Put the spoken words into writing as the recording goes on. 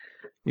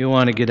You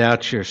want to get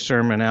out your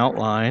sermon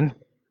outline.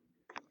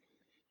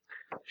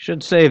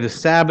 Should say the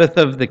Sabbath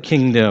of the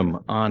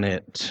Kingdom on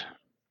it.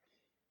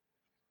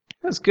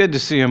 It's good to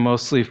see a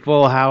mostly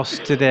full house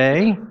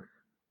today.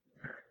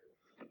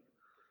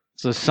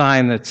 It's a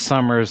sign that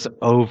summer's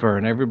over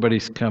and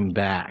everybody's come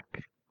back.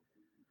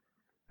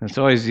 It's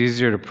always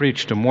easier to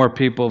preach to more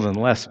people than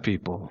less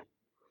people.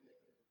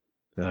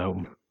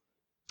 So,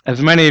 as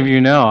many of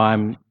you know,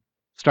 I'm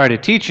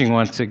started teaching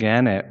once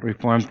again at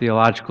Reformed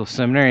Theological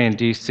Seminary in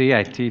D.C.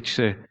 I teach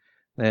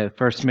the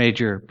first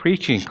major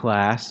preaching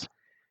class,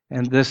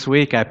 and this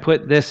week I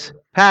put this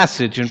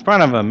passage in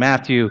front of them,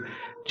 Matthew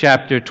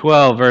chapter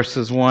 12,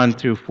 verses 1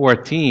 through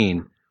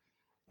 14,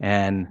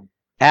 and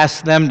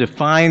ask them to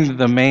find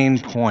the main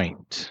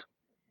point.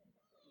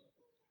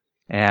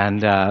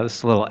 And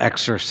this little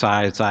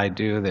exercise I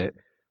do that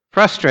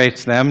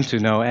frustrates them to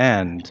no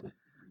end.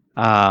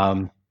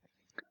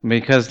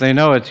 Because they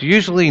know it's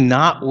usually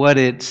not what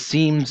it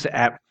seems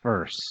at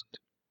first.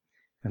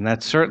 And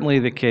that's certainly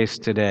the case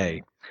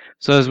today.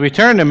 So as we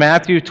turn to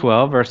Matthew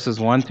 12, verses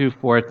 1 through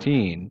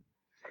 14,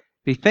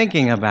 be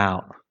thinking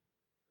about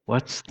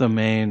what's the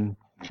main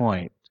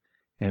point.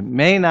 It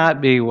may not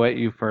be what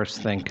you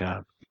first think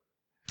of.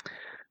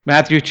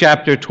 Matthew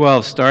chapter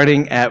 12,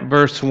 starting at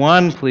verse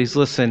 1, please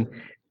listen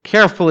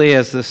carefully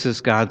as this is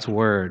God's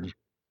word.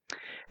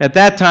 At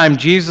that time,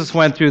 Jesus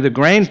went through the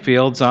grain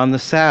fields on the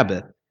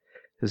Sabbath.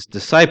 His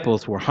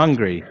disciples were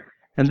hungry,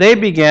 and they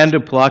began to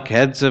pluck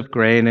heads of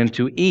grain and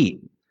to eat.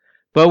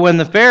 But when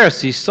the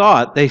Pharisees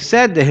saw it, they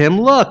said to him,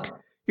 "Look,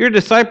 your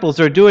disciples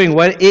are doing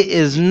what it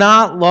is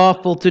not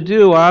lawful to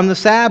do on the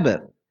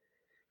Sabbath."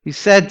 He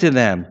said to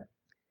them,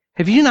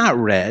 "Have you not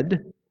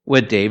read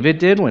what David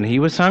did when he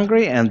was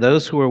hungry, and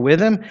those who were with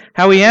him,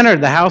 how he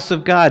entered the house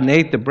of God and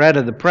ate the bread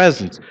of the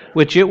presence,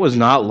 which it was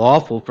not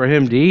lawful for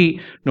him to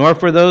eat, nor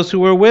for those who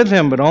were with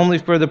him, but only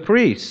for the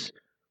priests?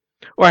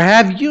 Or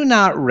have you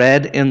not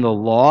read in the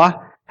law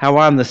how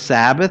on the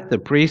Sabbath the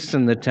priests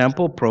in the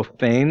temple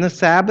profane the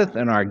Sabbath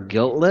and are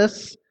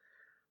guiltless?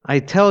 I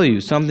tell you,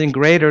 something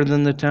greater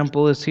than the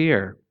temple is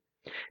here.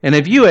 And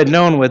if you had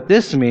known what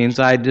this means,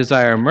 I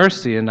desire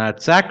mercy and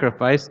not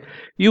sacrifice,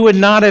 you would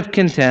not have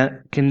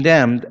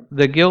condemned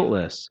the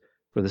guiltless,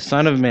 for the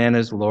Son of Man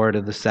is Lord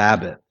of the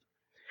Sabbath."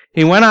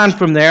 He went on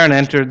from there and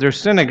entered their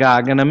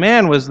synagogue, and a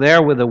man was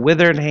there with a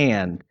withered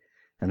hand.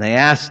 And they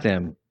asked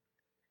him,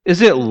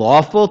 "Is it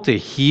lawful to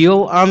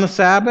heal on the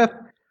Sabbath?"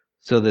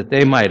 So that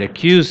they might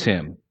accuse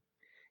him.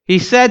 He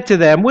said to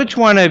them, "Which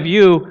one of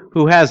you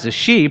who has a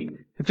sheep,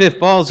 if it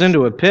falls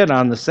into a pit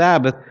on the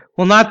Sabbath,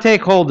 will not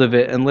take hold of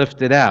it and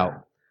lift it out?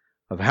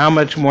 Of how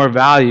much more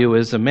value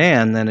is a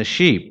man than a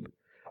sheep?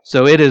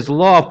 So it is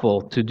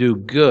lawful to do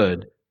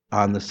good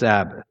on the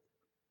Sabbath."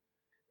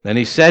 Then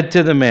he said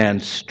to the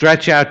man,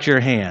 "Stretch out your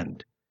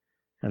hand."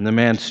 And the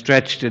man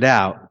stretched it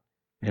out,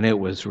 and it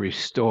was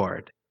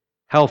restored,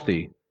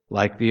 healthy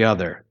like the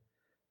other.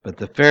 But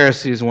the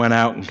Pharisees went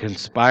out and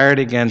conspired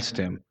against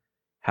him,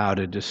 how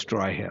to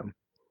destroy him.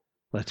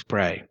 Let's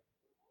pray.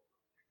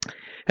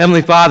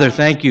 Heavenly Father,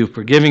 thank you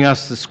for giving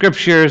us the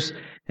Scriptures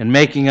and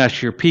making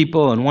us your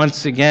people. And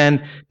once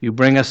again, you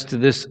bring us to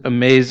this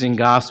amazing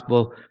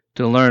gospel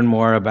to learn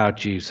more about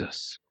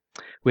Jesus.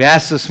 We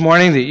ask this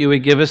morning that you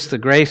would give us the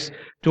grace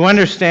to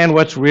understand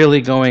what's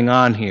really going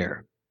on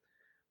here.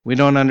 We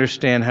don't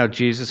understand how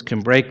Jesus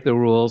can break the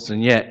rules,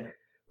 and yet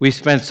we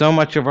spend so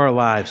much of our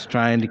lives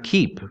trying to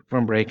keep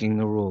from breaking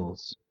the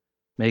rules.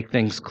 Make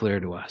things clear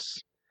to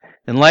us.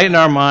 Enlighten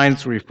our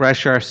minds,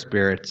 refresh our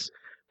spirits.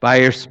 By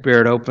your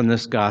Spirit, open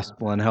this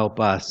gospel and help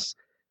us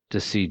to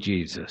see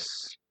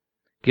Jesus.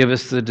 Give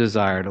us the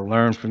desire to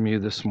learn from you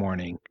this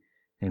morning.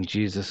 In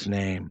Jesus'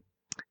 name,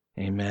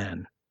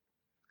 amen.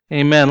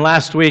 Amen.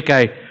 Last week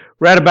I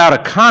read about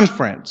a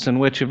conference in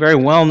which a very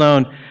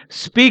well-known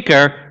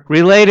speaker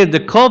related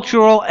the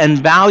cultural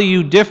and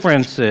value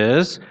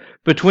differences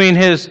between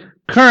his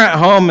current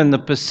home in the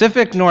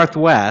Pacific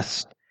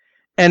Northwest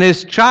and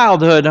his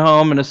childhood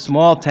home in a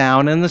small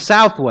town in the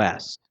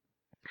Southwest.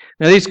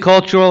 Now, these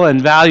cultural and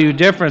value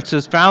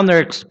differences found their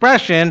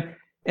expression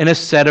in a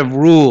set of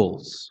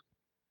rules.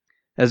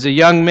 As a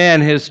young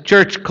man, his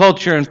church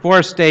culture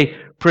enforced a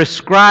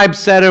prescribed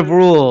set of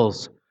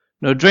rules.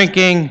 No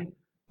drinking,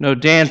 no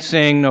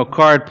dancing, no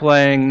card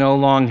playing, no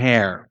long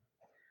hair.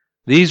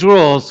 These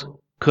rules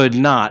could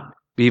not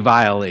be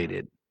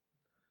violated.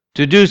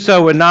 To do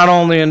so would not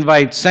only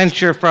invite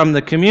censure from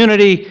the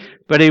community,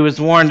 but he was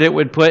warned it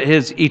would put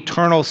his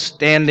eternal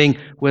standing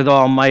with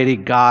Almighty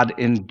God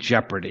in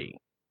jeopardy.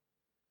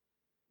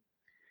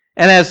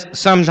 And as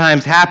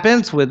sometimes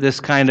happens with this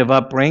kind of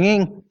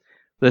upbringing,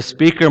 the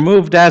speaker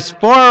moved as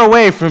far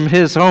away from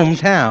his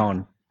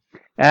hometown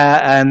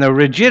and the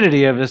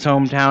rigidity of his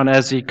hometown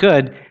as he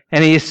could,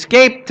 and he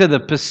escaped to the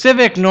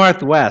Pacific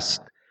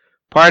Northwest,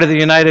 part of the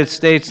United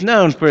States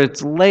known for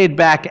its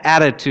laid-back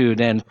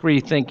attitude and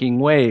free-thinking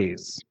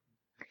ways.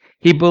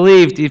 He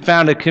believed he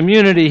found a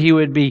community he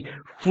would be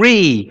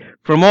free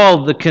from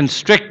all the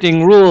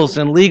constricting rules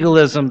and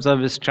legalisms of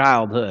his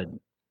childhood.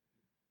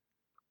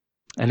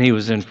 And he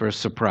was in for a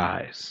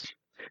surprise.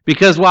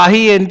 Because while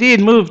he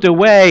indeed moved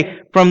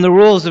away from the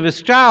rules of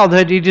his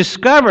childhood, he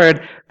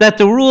discovered that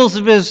the rules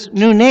of his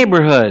new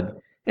neighborhood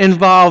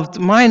involved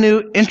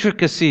minute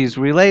intricacies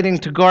relating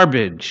to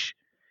garbage,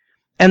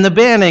 and the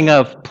banning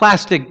of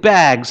plastic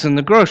bags in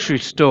the grocery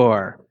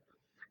store,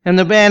 and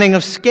the banning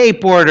of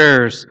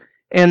skateboarders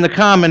in the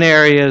common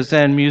areas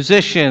and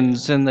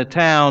musicians in the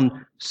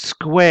town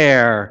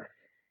square.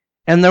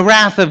 And the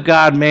wrath of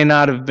God may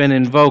not have been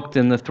invoked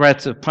in the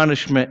threats of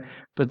punishment,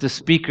 but the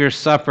speaker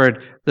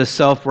suffered the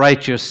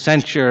self-righteous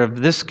censure of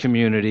this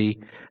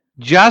community,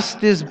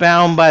 just as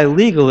bound by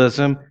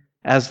legalism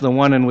as the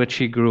one in which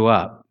he grew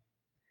up.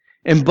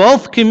 In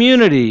both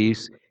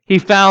communities, he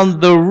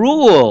found the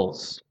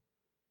rules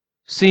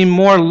seem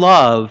more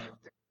loved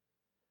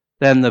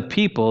than the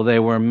people they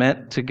were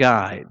meant to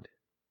guide.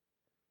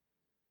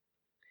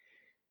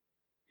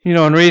 You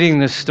know, in reading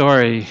this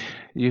story,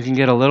 you can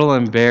get a little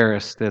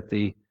embarrassed at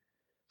the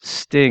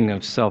sting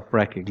of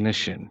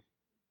self-recognition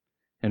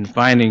and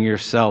finding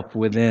yourself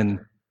within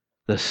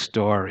the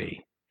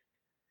story.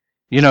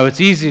 You know,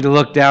 it's easy to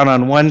look down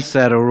on one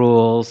set of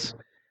rules,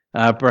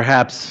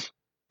 perhaps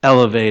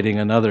elevating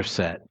another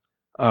set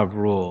of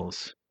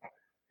rules.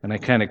 And I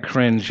kind of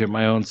cringe at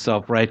my own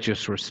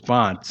self-righteous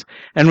response.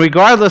 And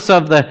regardless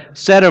of the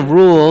set of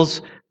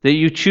rules that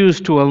you choose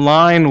to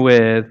align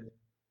with,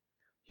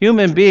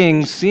 human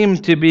beings seem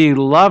to be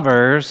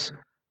lovers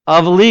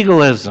of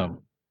legalism.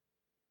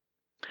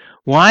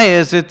 Why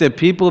is it that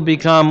people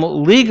become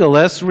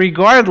legalists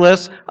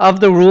regardless of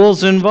the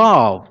rules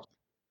involved?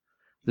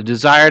 The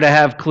desire to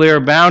have clear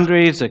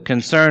boundaries, a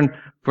concern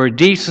for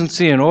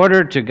decency and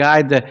order to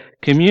guide the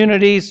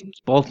communities, it's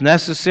both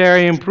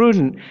necessary and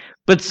prudent.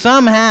 But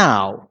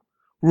somehow,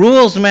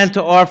 rules meant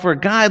to offer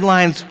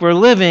guidelines for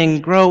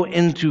living grow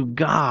into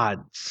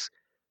gods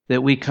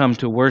that we come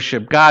to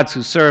worship, gods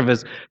who serve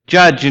as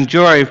judge and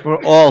jury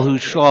for all who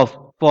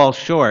fall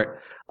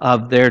short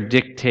of their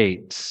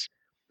dictates.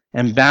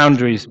 And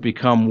boundaries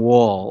become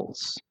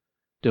walls,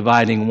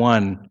 dividing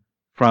one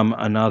from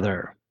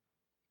another.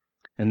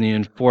 And the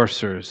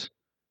enforcers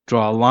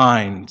draw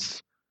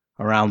lines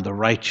around the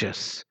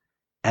righteous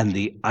and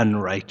the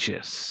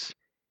unrighteous,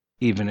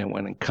 even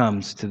when it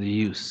comes to the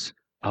use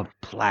of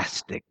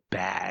plastic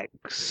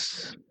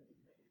bags.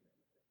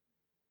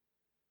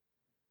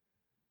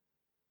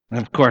 And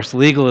of course,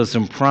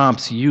 legalism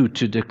prompts you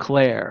to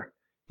declare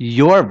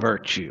your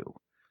virtue,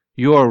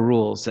 your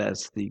rules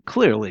as the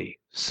clearly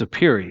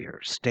superior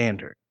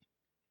standard.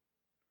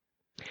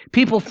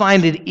 People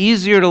find it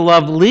easier to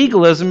love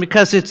legalism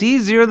because it's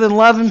easier than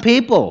loving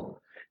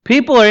people.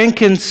 People are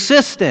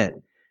inconsistent.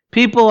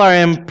 People are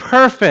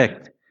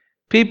imperfect.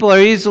 People are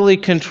easily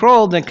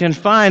controlled and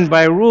confined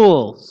by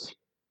rules.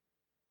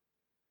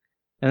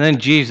 And then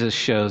Jesus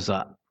shows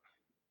up.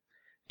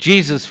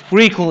 Jesus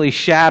frequently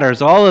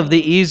shatters all of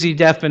the easy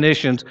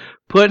definitions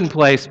put in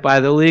place by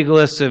the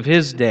legalists of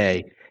his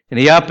day, and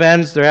he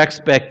upends their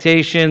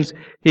expectations.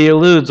 He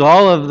eludes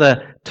all of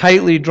the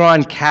tightly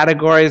drawn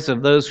categories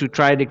of those who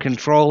tried to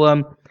control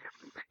him.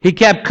 He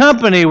kept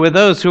company with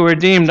those who were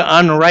deemed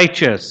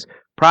unrighteous,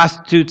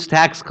 prostitutes,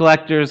 tax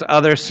collectors,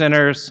 other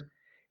sinners.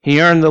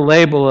 He earned the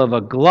label of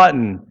a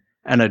glutton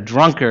and a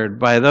drunkard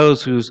by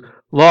those whose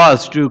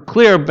laws drew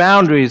clear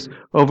boundaries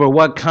over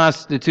what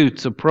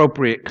constitutes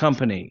appropriate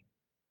company.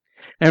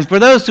 And for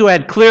those who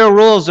had clear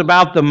rules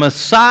about the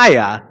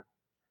Messiah,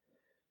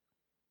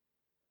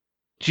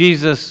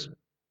 Jesus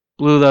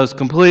blew those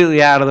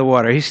completely out of the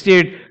water. He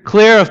steered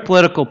clear of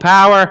political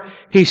power.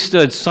 He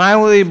stood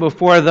silently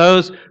before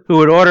those who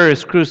would order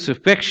his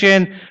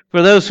crucifixion.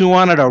 For those who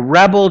wanted a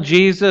rebel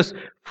Jesus,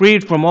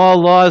 freed from all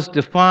laws,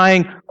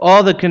 defying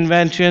all the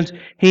conventions,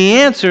 he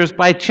answers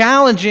by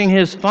challenging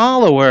his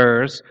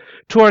followers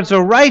towards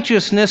a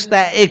righteousness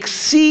that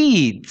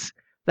exceeds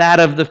that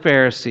of the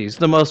Pharisees,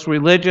 the most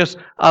religious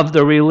of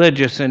the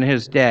religious in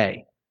his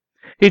day.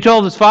 He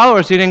told his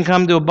followers he didn't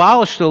come to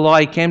abolish the law,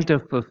 he came to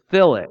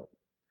fulfill it.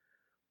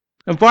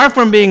 And far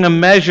from being a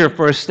measure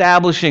for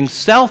establishing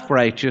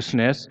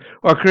self-righteousness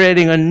or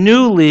creating a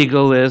new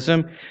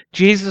legalism,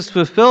 Jesus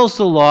fulfills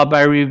the law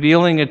by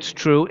revealing its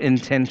true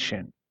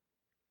intention.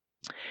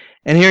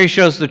 And here he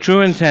shows the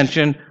true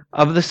intention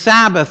of the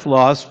Sabbath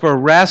laws for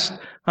rest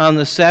on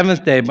the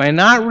seventh day by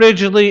not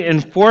rigidly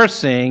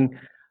enforcing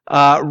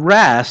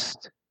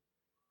rest,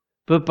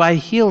 but by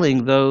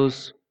healing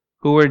those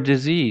who were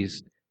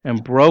diseased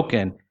and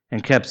broken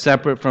and kept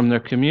separate from their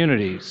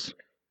communities.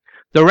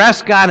 The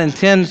rest God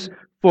intends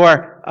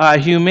for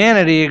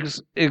humanity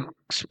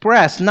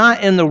expressed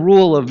not in the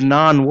rule of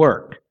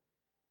non-work,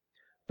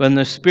 but in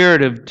the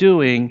spirit of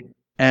doing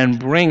and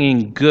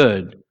bringing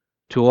good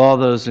to all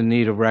those in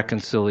need of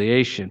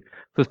reconciliation.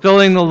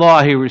 Fulfilling the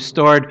law, he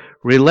restored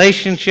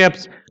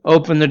relationships,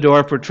 opened the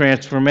door for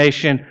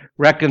transformation,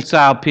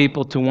 reconciled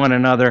people to one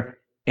another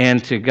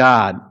and to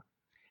God.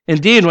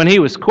 Indeed, when he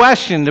was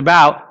questioned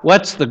about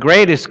what's the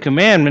greatest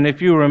commandment,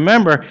 if you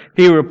remember,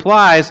 he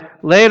replies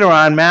later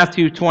on,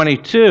 Matthew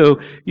 22,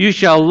 "You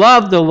shall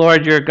love the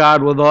Lord your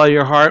God with all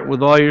your heart,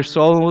 with all your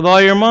soul, and with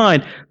all your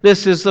mind.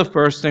 This is the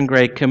first and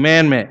great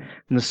commandment.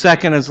 And the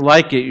second is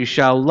like it. You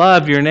shall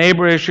love your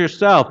neighbor as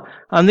yourself.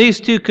 On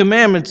these two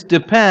commandments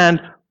depend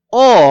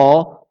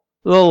all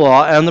the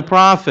law and the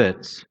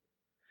prophets.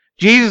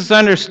 Jesus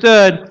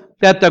understood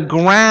that the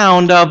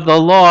ground of the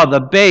law, the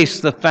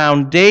base, the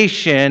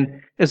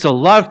foundation, is a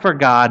love for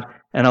God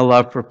and a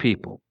love for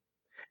people.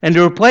 And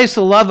to replace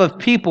the love of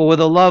people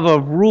with a love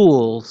of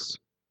rules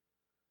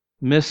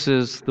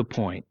misses the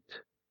point.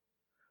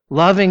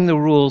 Loving the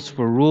rules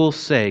for rules'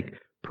 sake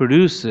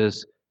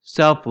produces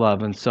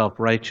self-love and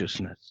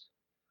self-righteousness.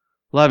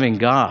 Loving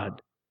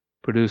God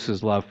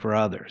produces love for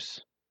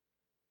others.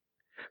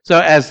 So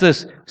as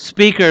this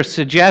speaker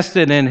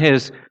suggested in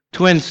his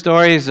twin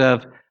stories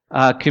of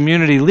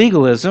community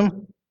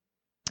legalism,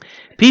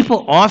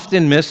 people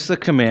often miss the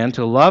command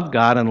to love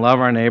God and love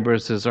our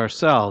neighbors as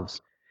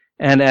ourselves.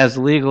 And as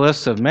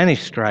legalists of many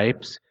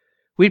stripes,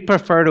 we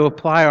prefer to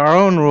apply our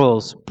own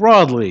rules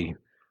broadly,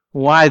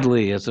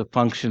 widely, as a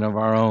function of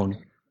our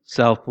own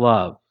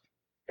self-love.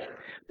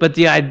 But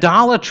the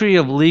idolatry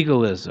of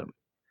legalism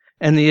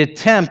and the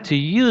attempt to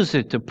use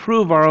it to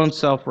prove our own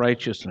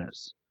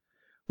self-righteousness,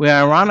 we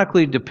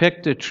ironically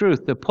depict the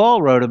truth that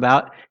Paul wrote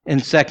about in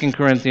 2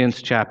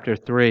 Corinthians chapter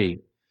 3,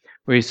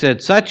 where he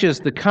said, "Such is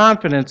the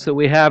confidence that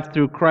we have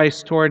through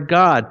Christ toward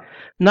God,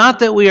 not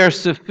that we are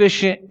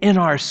sufficient in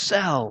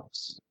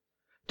ourselves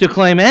to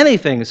claim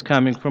anything is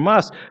coming from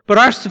us, but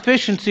our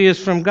sufficiency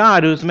is from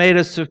God, who has made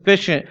us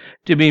sufficient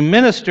to be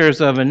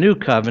ministers of a new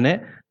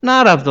covenant,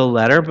 not of the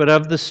letter, but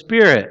of the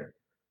Spirit.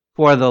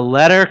 For the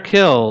letter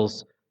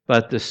kills,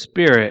 but the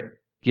Spirit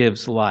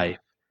gives life."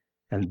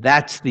 And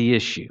that's the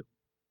issue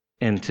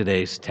in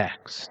today's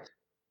text.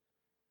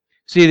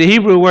 See, the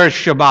Hebrew word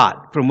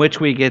Shabbat, from which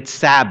we get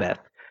Sabbath,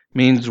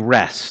 means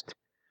rest,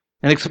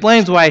 and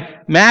explains why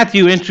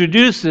Matthew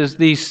introduces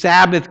these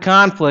Sabbath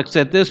conflicts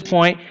at this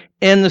point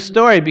in the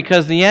story,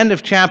 because the end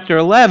of chapter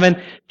 11,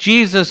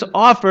 Jesus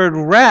offered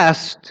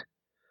rest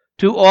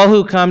to all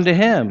who come to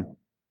him.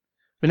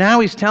 But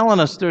now he's telling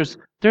us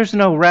there's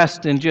no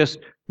rest in just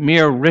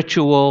mere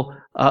ritual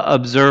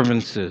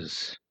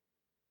observances.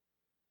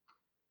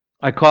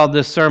 I called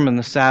this sermon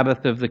the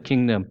Sabbath of the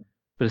Kingdom,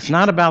 but it's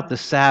not about the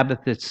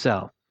Sabbath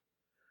itself.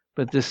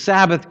 But the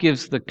Sabbath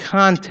gives the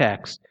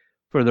context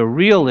for the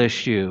real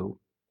issue,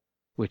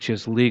 which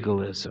is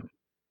legalism.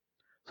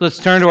 So let's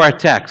turn to our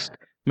text,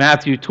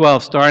 Matthew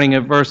 12, starting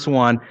at verse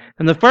 1.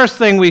 And the first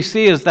thing we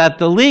see is that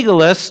the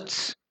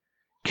legalists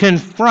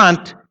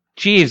confront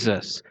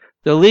Jesus.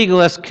 The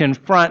legalists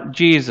confront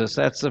Jesus.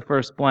 That's the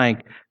first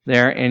blank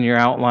there in your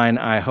outline,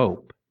 I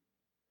hope.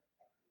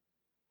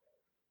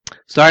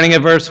 Starting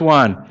at verse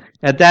 1.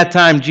 At that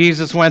time,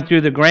 Jesus went through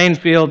the grain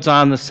fields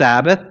on the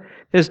Sabbath.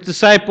 His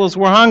disciples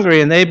were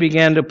hungry, and they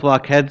began to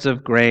pluck heads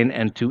of grain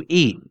and to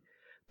eat.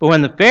 But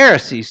when the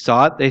Pharisees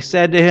saw it, they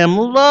said to him,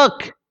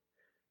 "Look,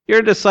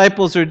 your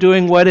disciples are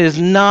doing what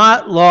is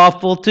not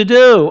lawful to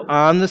do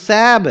on the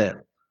Sabbath."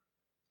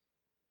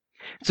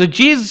 So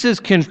Jesus is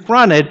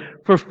confronted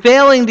for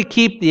failing to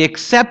keep the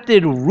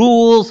accepted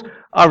rules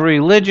of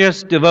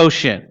religious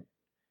devotion.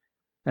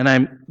 And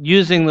I'm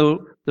using the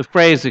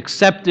phrase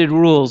accepted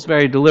rules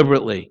very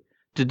deliberately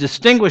to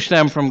distinguish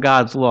them from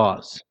God's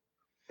laws.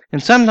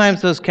 And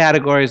sometimes those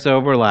categories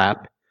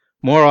overlap.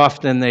 More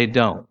often they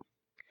don't.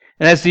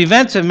 And as the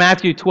events of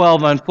Matthew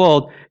 12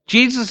 unfold,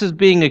 Jesus is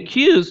being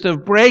accused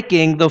of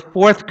breaking the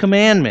fourth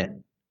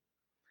commandment.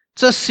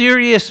 It's a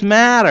serious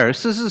matter.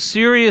 This is a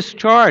serious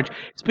charge.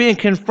 It's being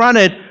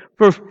confronted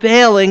for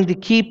failing to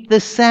keep the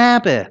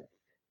Sabbath.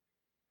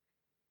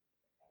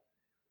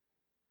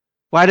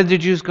 Why did the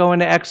Jews go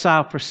into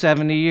exile for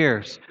 70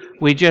 years?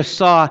 We just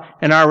saw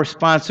in our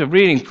responsive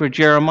reading for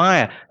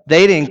Jeremiah.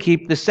 They didn't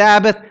keep the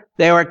Sabbath.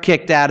 They were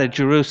kicked out of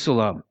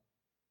Jerusalem.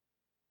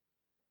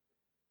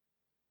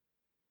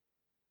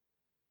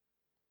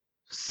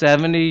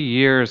 70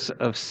 years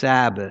of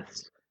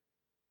Sabbaths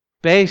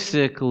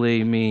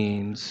basically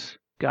means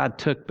God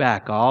took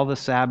back all the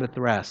Sabbath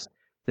rest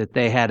that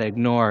they had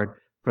ignored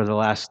for the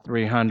last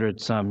 300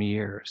 some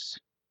years.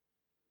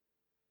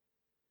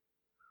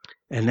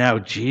 And now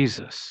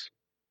Jesus.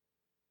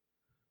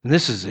 And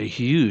this is a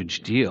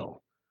huge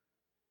deal.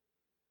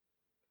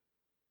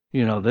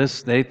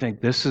 They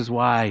think this is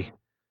why,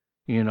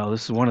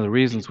 this is one of the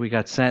reasons we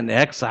got sent into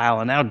exile,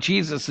 and now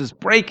Jesus is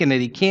breaking it.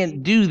 He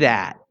can't do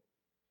that.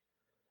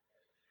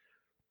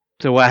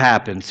 So what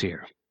happens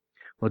here?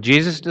 Well,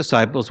 Jesus'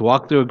 disciples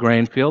walked through a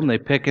grain field, and they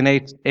picked and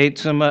ate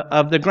some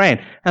of the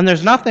grain. And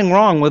there's nothing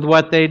wrong with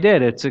what they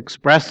did. It's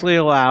expressly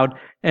allowed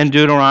in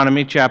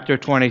Deuteronomy chapter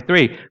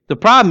 23. The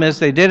problem is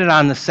they did it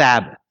on the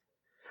Sabbath,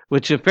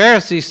 which the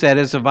Pharisees said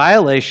is a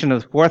violation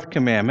of the fourth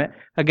commandment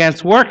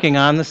against working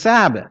on the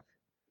Sabbath.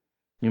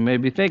 You may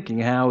be thinking,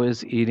 how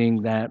is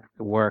eating that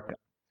work?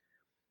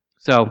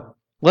 So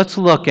let's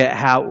look at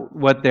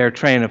what their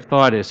train of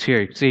thought is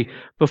here. See,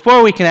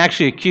 before we can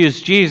actually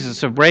accuse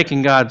Jesus of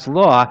breaking God's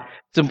law,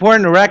 it's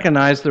important to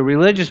recognize the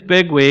religious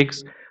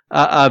bigwigs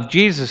of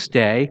Jesus'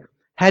 day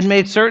had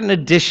made certain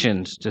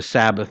additions to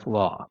Sabbath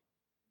law.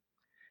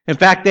 In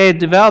fact, they had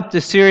developed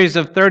a series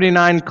of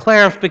 39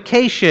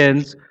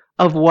 clarifications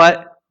of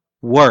what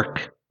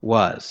work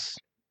was.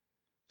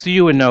 So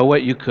you would know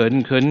what you could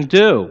and couldn't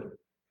do.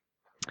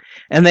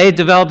 And they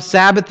developed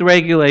Sabbath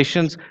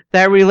regulations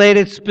that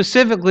related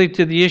specifically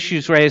to the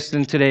issues raised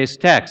in today's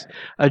text.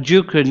 A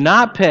Jew could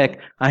not pick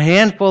a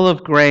handful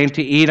of grain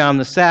to eat on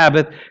the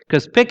Sabbath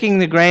because picking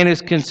the grain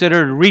is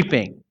considered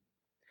reaping.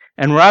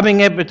 And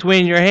rubbing it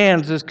between your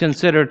hands is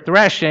considered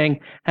threshing,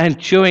 and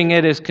chewing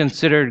it is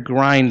considered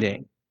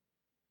grinding.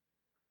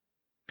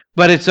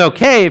 But it's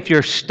okay if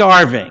you're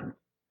starving.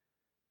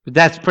 But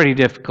that's pretty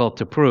difficult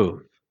to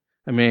prove.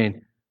 I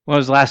mean, when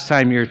was the last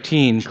time your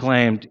teen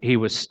claimed he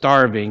was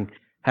starving,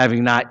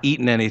 having not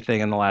eaten anything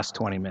in the last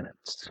 20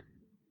 minutes?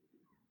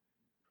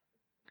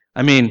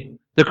 I mean,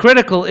 the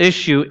critical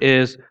issue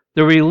is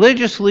the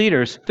religious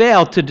leaders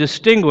failed to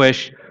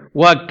distinguish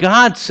what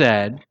God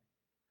said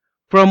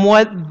from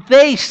what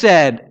they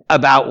said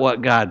about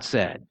what God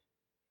said.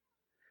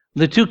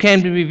 The two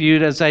came to be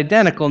viewed as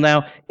identical.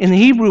 Now, in the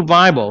Hebrew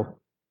Bible,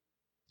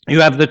 you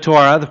have the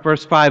Torah, the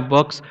first 5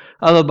 books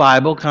of the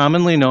Bible,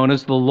 commonly known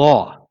as the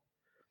Law.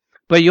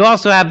 But you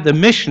also have the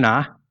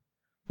Mishnah,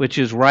 which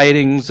is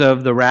writings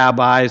of the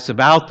rabbis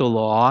about the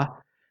law.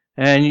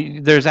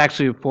 And there's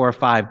actually 4 or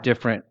 5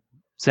 different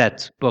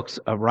books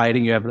of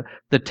writing. You have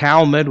the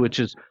Talmud, which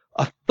is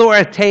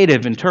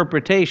authoritative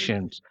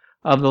interpretations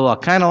of the law,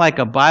 kind of like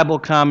a Bible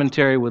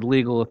commentary with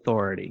legal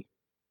authority.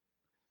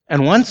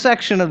 And one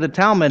section of the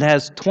Talmud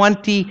has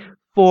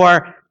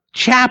 24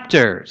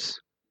 chapters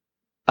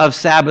of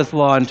Sabbath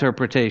law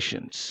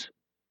interpretations.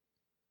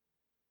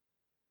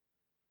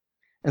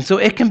 And so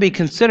it can be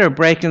considered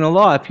breaking the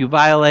law if you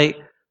violate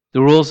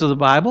the rules of the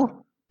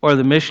Bible or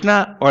the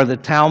Mishnah or the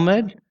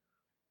Talmud.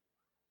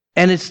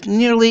 And it's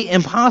nearly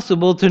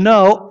impossible to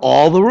know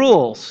all the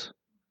rules,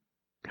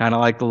 kind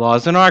of like the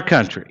laws in our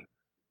country.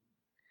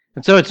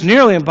 And so it's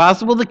nearly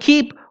impossible to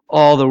keep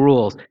all the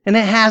rules. And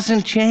it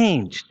hasn't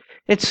changed.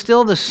 It's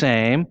still the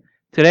same.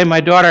 Today, my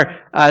daughter,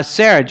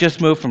 Sarah,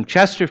 just moved from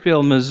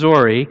Chesterfield,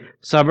 Missouri,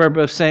 suburb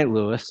of St.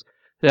 Louis,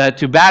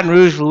 to Baton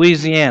Rouge,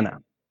 Louisiana.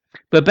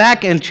 But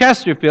back in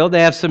Chesterfield,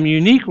 they have some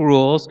unique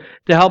rules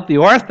to help the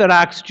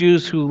Orthodox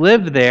Jews who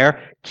live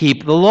there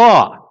keep the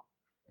law.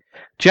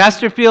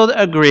 Chesterfield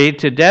agreed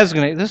to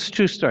designate, this is a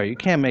true story, you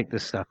can't make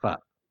this stuff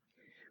up.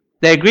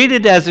 They agreed to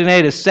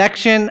designate a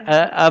section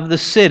of the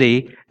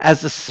city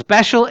as a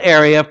special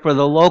area for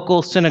the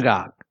local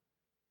synagogue.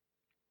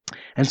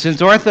 And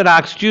since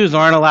Orthodox Jews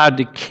aren't allowed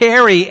to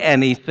carry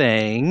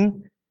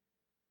anything,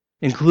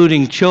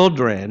 including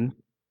children,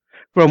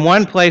 from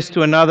one place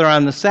to another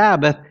on the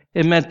Sabbath,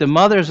 it meant the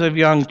mothers of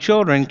young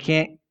children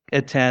can't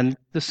attend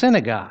the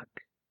synagogue.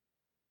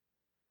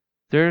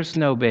 There's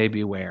no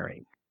baby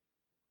wearing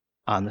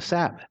on the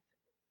Sabbath.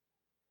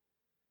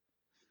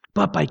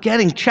 But by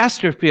getting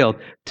Chesterfield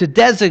to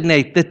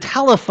designate the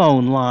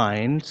telephone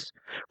lines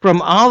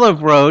from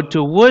Olive Road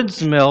to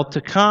Woods Mill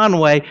to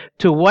Conway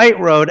to White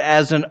Road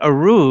as an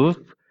eruv,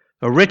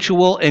 a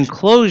ritual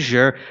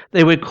enclosure,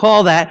 they would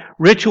call that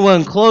ritual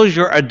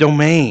enclosure a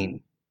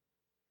domain,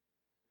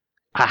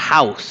 a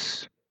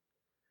house.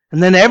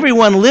 And then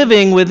everyone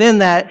living within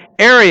that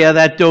area,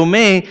 that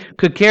domain,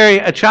 could carry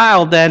a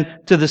child then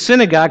to the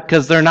synagogue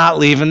because they're not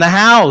leaving the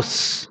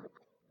house.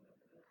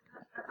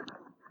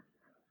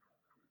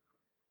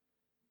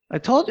 I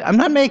told you, I'm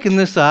not making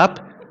this up.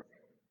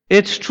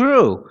 It's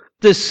true.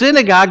 The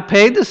synagogue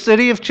paid the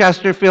city of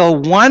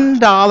Chesterfield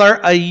 $1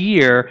 a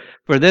year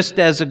for this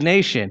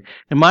designation.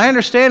 And my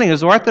understanding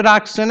is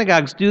Orthodox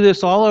synagogues do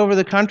this all over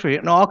the country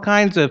in all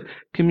kinds of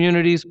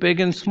communities,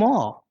 big and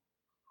small.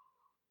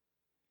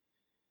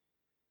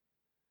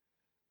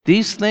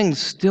 These things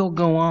still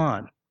go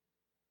on.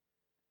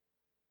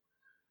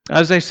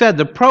 As I said,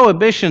 the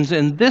prohibitions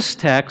in this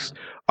text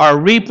are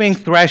reaping,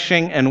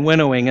 threshing, and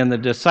winnowing, and the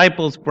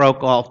disciples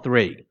broke all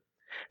 3.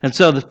 And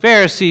so the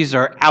Pharisees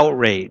are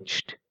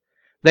outraged.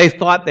 They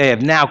thought they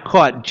have now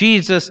caught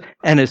Jesus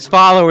and his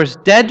followers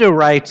dead to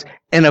rights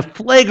in a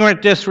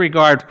flagrant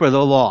disregard for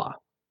the law.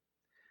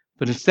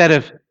 But instead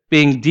of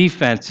being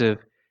defensive,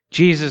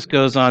 Jesus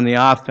goes on the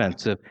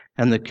offensive,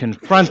 and the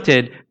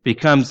confronted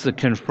becomes the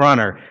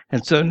confronter.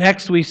 And so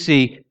next we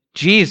see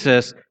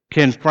Jesus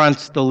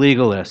confronts the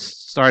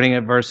legalists, starting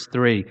at verse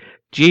 3.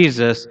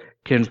 Jesus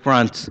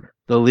confronts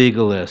the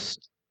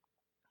legalist.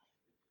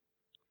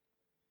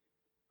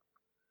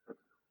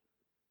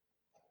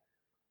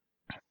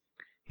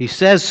 He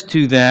says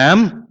to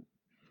them,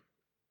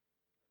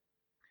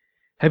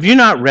 "Have you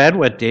not read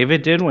what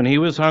David did when he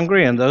was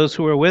hungry and those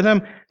who were with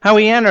him? How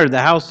he entered the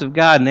house of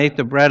God and ate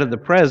the bread of the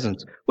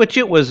presence, which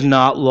it was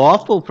not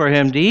lawful for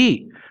him to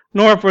eat,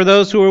 nor for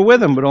those who were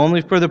with him, but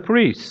only for the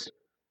priests.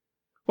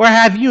 Or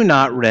have you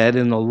not read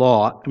in the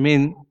law?"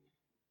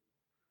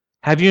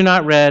 Have you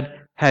not read?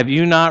 Have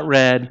you not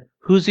read?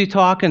 Who's he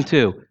talking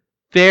to?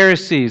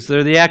 Pharisees.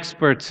 They're the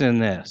experts in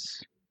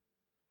this.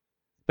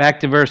 Back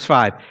to verse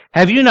 5.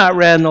 "Have you not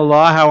read in the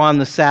law how on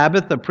the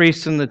Sabbath the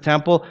priests in the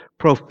temple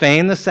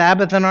profane the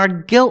Sabbath and are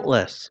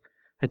guiltless?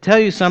 I tell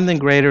you, something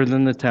greater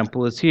than the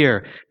temple is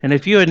here. And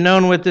if you had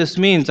known what this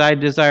means, I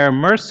desire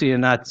mercy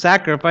and not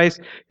sacrifice,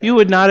 you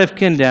would not have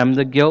condemned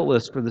the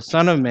guiltless, for the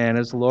Son of Man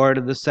is Lord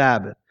of the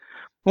Sabbath.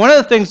 One of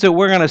the things that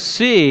we're going to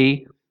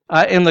see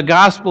in the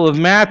Gospel of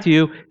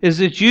Matthew is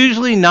it's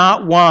usually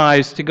not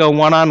wise to go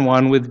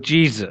one-on-one with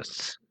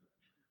Jesus.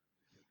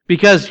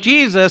 Because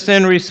Jesus,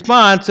 in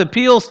response,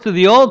 appeals to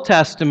the Old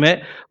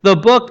Testament, the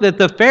book that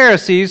the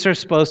Pharisees are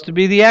supposed to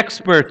be the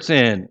experts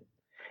in.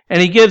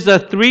 And he gives a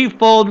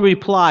threefold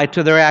reply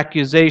to their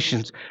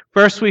accusations.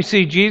 First, we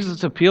see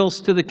Jesus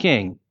appeals to the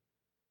king.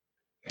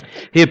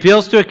 He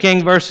appeals to a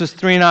king, verses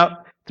 3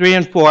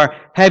 and 4.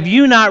 Have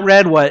you not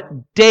read what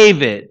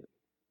David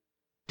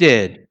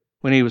did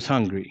when he was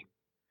hungry?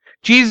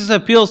 Jesus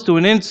appeals to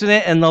an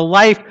incident in the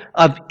life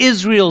of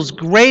Israel's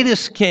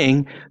greatest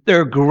king,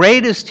 their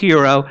greatest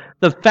hero,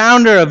 the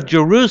founder of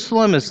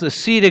Jerusalem as the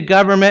seat of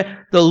government,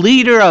 the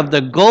leader of the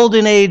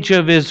golden age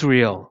of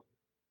Israel.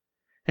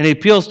 And he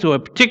appeals to a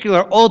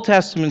particular Old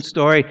Testament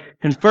story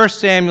in 1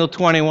 Samuel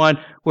 21,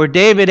 where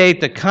David ate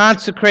the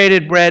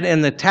consecrated bread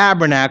in the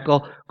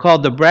tabernacle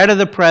called the bread of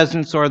the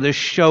presence, or the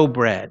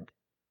showbread.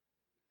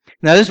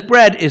 Now, this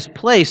bread is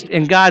placed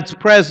in God's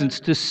presence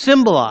to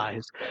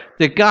symbolize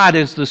that God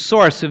is the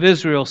source of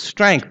Israel's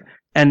strength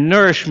and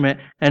nourishment,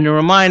 and to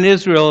remind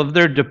Israel of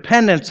their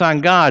dependence on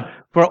God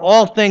for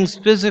all things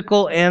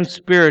physical and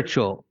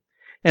spiritual.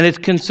 And it's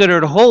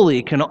considered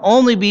holy, can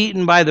only be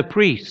eaten by the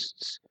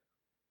priests.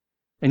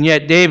 And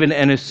yet David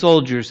and his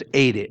soldiers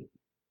ate it.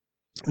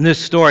 In this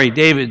story,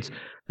 David's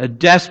a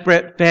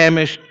desperate,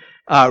 famished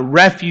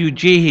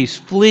refugee. He's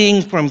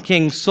fleeing from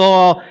King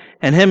Saul,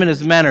 and him and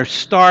his men are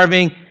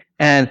starving,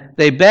 and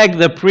they beg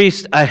the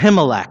priest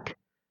Ahimelech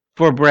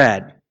for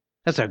bread.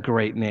 That's a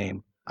great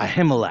name,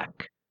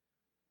 Ahimelech.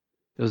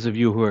 Those of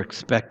you who are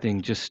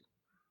expecting, just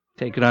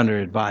take it under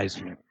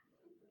advisement.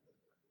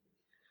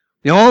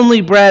 The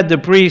only bread the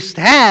priest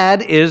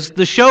had is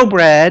the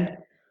showbread,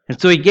 and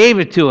so he gave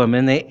it to them,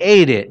 and they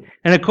ate it.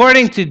 And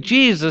according to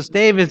Jesus,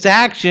 David's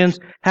actions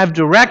have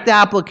direct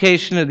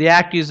application of the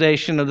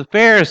accusation of the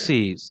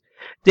Pharisees.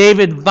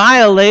 David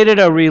violated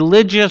a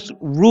religious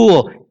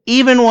rule,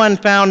 even one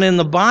found in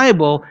the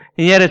Bible,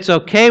 and yet it's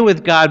okay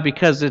with God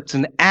because it's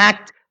an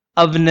act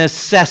of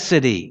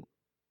necessity.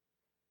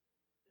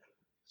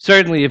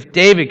 Certainly, if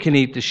David can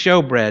eat the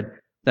showbread,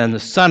 then the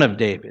son of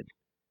David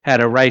had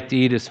a right to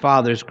eat his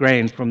father's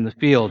grain from the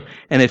field.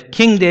 And if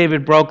King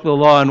David broke the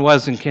law and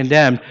wasn't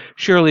condemned,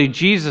 surely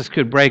Jesus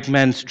could break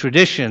men's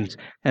traditions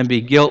and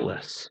be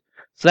guiltless.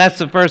 So that's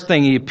the first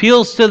thing. He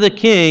appeals to the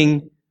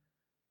king,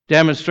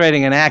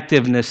 demonstrating an act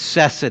of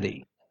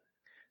necessity.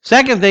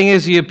 Second thing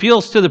is he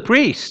appeals to the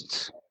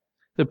priests.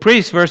 The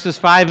priests, verses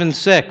 5 and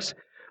 6.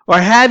 Or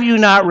have you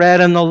not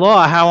read in the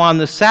law how on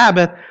the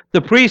Sabbath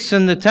the priests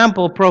in the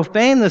temple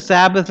profane the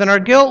Sabbath and are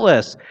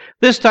guiltless?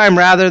 This time,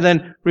 rather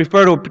than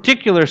refer to a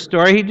particular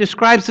story, he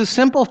describes the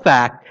simple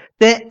fact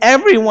that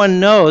everyone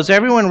knows,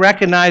 everyone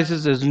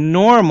recognizes as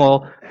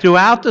normal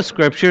throughout the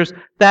Scriptures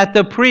that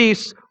the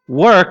priests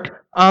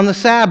work on the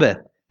Sabbath.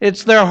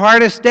 It's their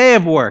hardest day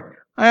of work.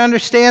 I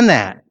understand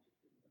that.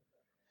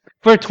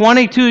 For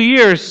 22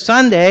 years,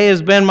 Sunday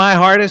has been my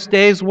hardest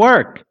day's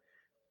work.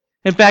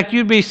 In fact,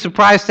 you'd be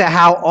surprised at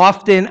how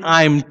often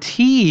I'm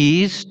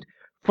teased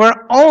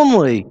for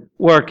only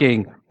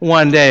working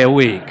one day a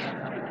week.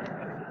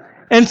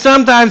 And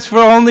sometimes for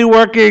only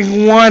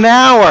working 1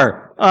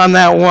 hour on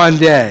that one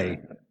day.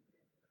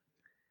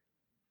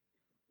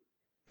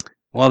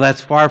 Well,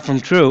 that's far from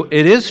true.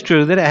 It is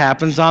true that it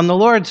happens on the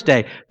Lord's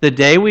Day, the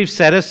day we've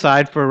set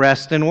aside for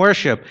rest and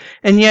worship.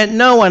 And yet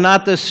no one,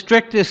 not the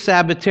strictest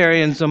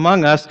Sabbatarians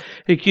among us,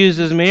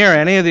 accuses me or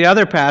any of the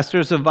other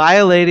pastors of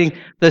violating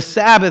the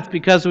Sabbath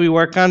because we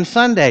work on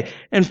Sunday.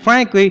 And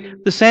frankly,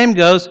 the same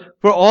goes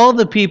for all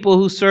the people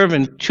who serve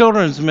in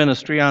children's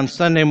ministry on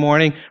Sunday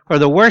morning, or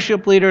the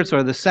worship leaders,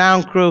 or the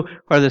sound crew,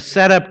 or the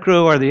setup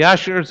crew, or the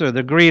ushers, or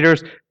the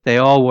greeters. They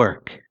all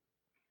work.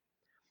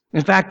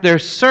 In fact, their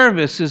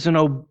service is an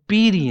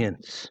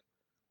obedience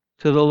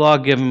to the law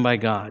given by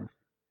God.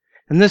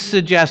 And this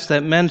suggests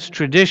that men's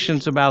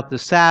traditions about the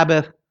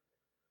Sabbath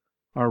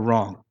are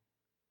wrong,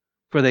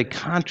 for they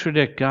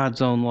contradict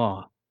God's own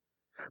law.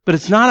 But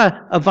it's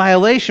not a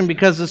violation,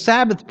 because the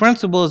Sabbath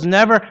principle is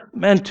never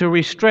meant to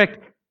restrict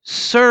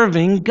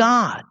serving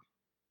God.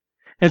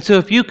 And so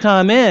if you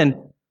come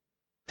in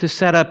to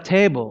set up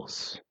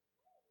tables,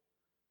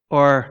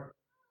 or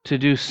to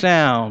do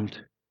sound,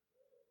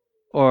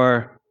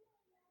 or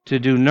to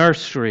do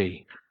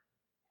nursery,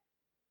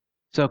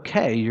 it's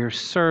okay. You're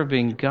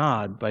serving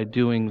God by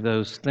doing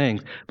those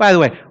things. By the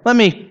way, let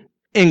me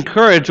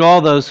encourage all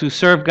those who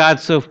serve God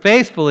so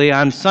faithfully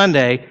on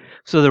Sunday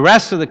so the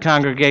rest of the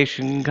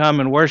congregation can come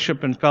and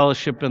worship and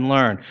fellowship and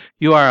learn.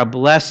 You are a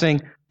blessing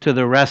to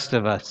the rest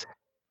of us.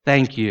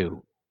 Thank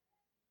you.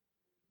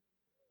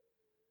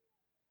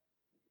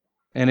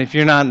 And if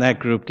you're not in that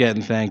group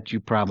getting thanked, you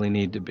probably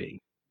need to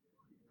be.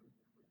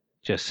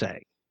 Just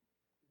say.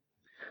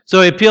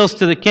 So he appeals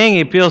to the king, he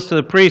appeals to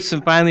the priests,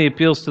 and finally he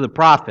appeals to the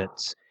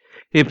prophets.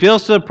 He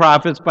appeals to the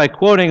prophets by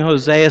quoting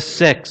Hosea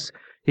 6.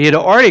 He had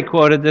already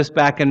quoted this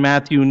back in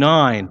Matthew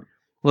 9.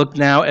 Look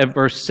now at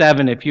verse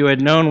 7. If you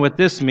had known what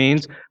this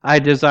means, I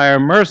desire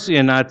mercy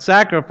and not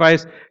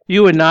sacrifice,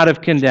 you would not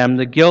have condemned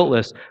the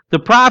guiltless. The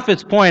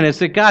prophet's point is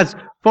that God's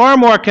far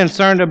more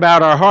concerned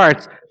about our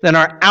hearts than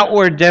our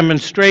outward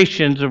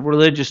demonstrations of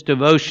religious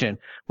devotion.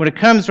 When it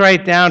comes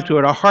right down to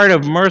it, a heart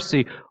of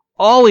mercy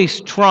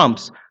always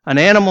trumps an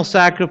animal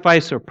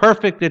sacrifice or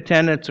perfect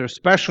attendance or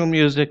special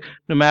music,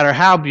 no matter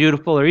how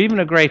beautiful, or even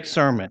a great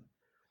sermon.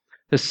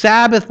 The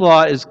Sabbath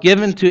law is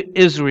given to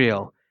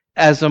Israel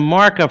as a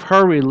mark of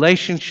her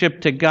relationship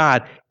to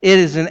God. It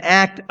is an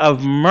act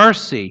of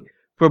mercy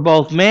for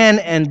both man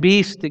and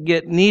beast to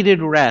get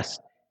needed rest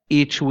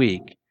each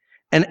week.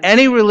 And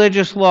any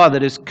religious law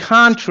that is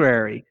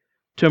contrary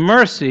to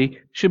mercy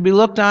should be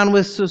looked on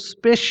with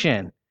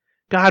suspicion.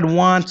 God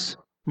wants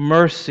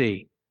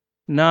mercy,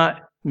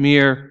 not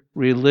mere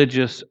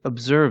religious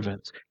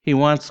observance. He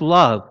wants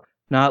love,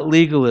 not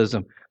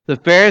legalism. The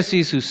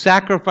Pharisees who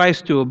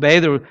sacrificed to obey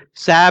the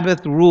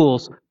Sabbath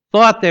rules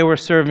thought they were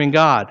serving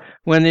God.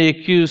 When they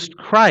accused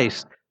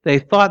Christ, they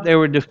thought they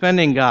were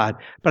defending God.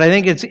 But I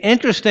think it's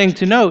interesting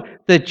to note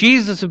that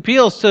Jesus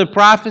appeals to the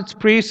prophets,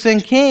 priests,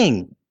 and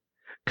king,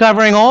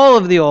 covering all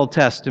of the Old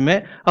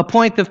Testament, a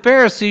point the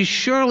Pharisees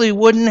surely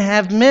wouldn't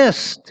have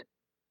missed.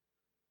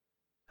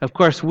 Of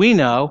course, we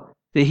know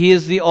that he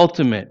is the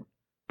ultimate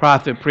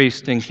prophet,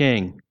 priest, and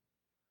king.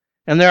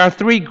 And there are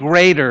three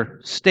greater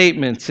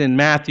statements in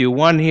Matthew,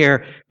 one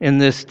here in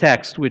this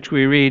text, which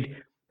we read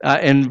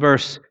in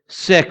verse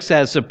 6.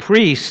 As a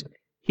priest,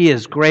 he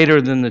is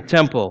greater than the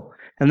temple.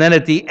 And then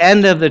at the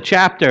end of the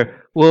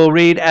chapter, we'll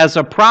read, as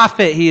a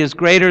prophet, he is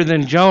greater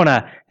than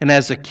Jonah, and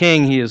as a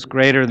king, he is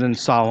greater than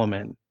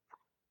Solomon.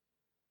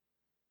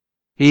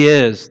 He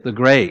is the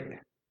great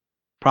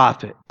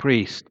prophet,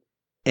 priest,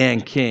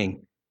 and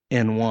king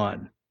in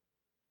one.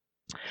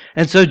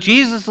 And so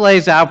Jesus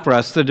lays out for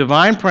us the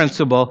divine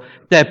principle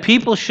that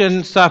people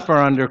shouldn't suffer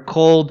under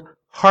cold,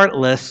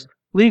 heartless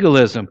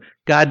legalism.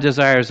 God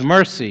desires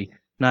mercy,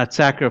 not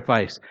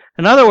sacrifice.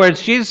 In other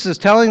words, Jesus is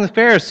telling the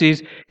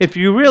Pharisees, if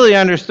you really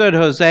understood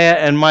Hosea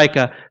and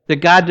Micah,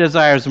 that God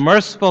desires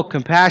merciful,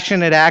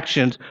 compassionate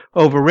actions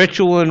over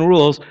ritual and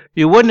rules,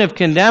 you wouldn't have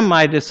condemned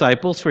my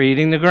disciples for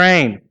eating the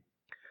grain.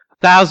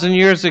 1,000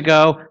 years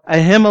ago,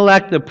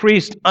 Ahimelech the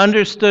priest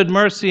understood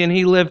mercy and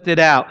he lived it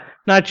out,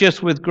 not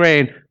just with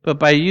grain, but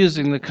by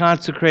using the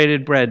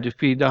consecrated bread to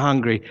feed the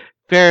hungry.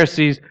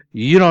 Pharisees,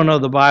 you don't know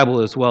the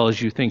Bible as well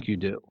as you think you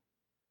do.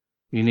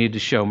 You need to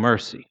show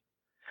mercy.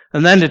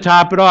 And then to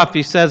top it off,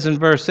 he says in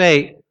verse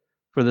 8,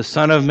 for the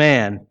Son of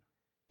Man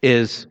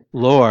is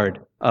Lord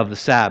of the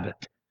Sabbath.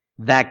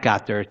 That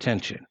got their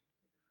attention.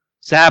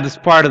 Sabbath's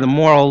part of the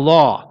moral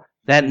law.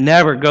 That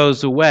never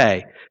goes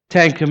away.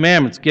 10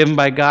 Commandments given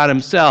by God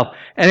himself.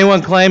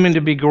 Anyone claiming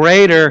to be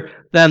greater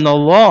than the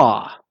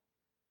law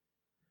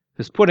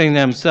is putting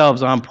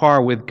themselves on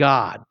par with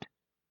God.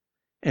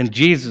 And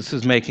Jesus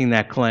is making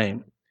that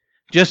claim.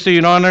 Just so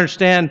you don't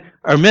understand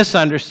or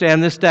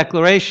misunderstand this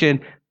declaration,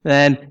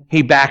 then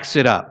he backs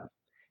it up.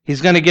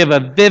 He's going to give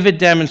a vivid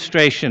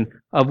demonstration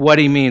of what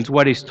he means,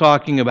 what he's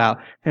talking about.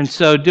 In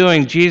so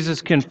doing,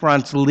 Jesus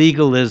confronts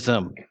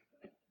legalism.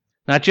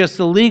 Not just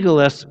the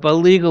legalists, but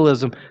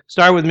legalism.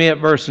 Start with me at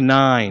verse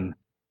 9.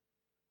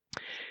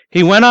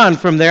 He went on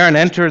from there and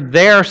entered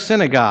their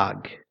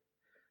synagogue.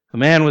 A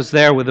man was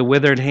there with a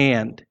withered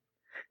hand.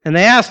 And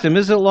they asked him,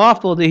 is it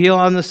lawful to heal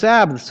on the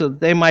Sabbath, so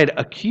that they might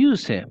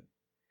accuse him?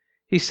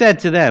 He said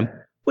to them,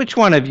 which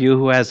one of you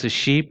who has a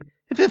sheep,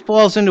 if it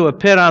falls into a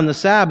pit on the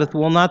Sabbath,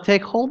 will not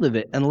take hold of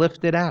it and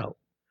lift it out?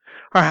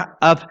 Or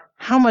of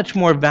how much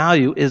more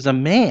value is a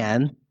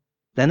man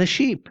than a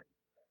sheep?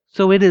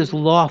 So it is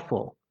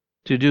lawful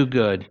to do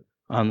good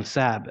on the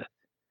Sabbath.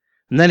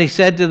 And then he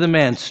said to the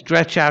man,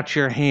 stretch out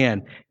your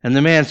hand. And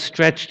the man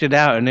stretched it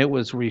out, and it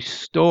was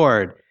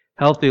restored,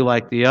 healthy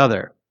like the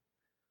other.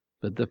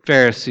 But the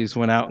Pharisees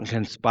went out and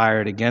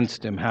conspired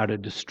against him how to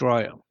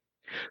destroy him.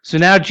 So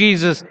now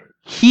Jesus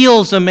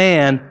heals a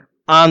man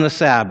on the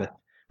Sabbath.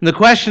 And the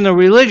question the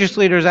religious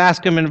leaders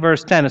ask him in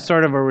verse 10 is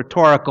sort of a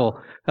rhetorical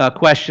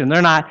question.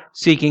 They're not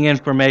seeking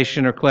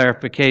information or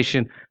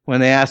clarification when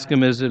they ask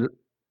him, is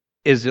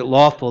it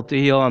lawful to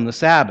heal on the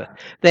Sabbath?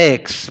 They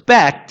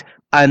expect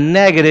a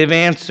negative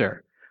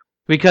answer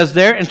because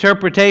their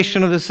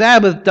interpretation of the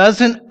Sabbath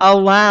doesn't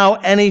allow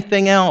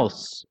anything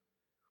else.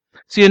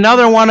 See,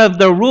 another one of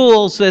the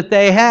rules that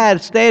they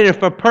had stated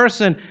if a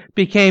person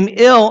became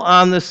ill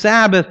on the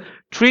Sabbath,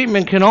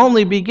 treatment can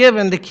only be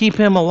given to keep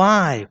him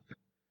alive.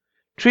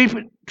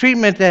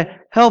 Treatment to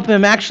help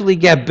him actually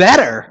get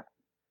better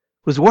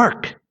was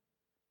work.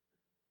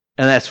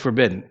 And that's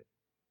forbidden.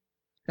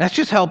 That's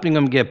just helping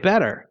him get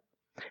better.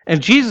 And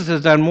Jesus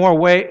has done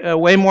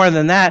way more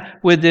than that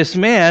with this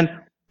man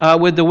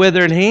with the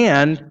withered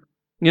hand.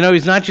 You know,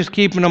 he's not just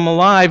keeping him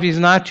alive. He's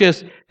not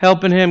just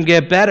helping him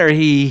get better.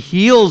 He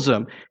heals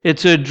him.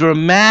 It's a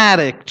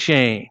dramatic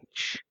change.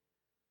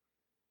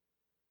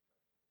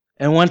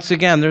 And once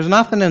again, there's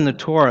nothing in the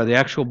Torah, the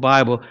actual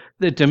Bible,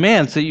 that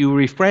demands that you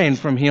refrain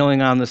from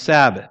healing on the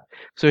Sabbath.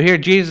 So here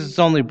Jesus is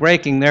only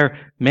breaking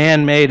their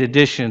man-made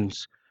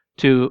additions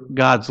to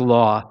God's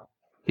law.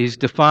 He's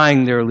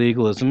defying their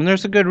legalism, and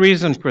there's a good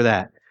reason for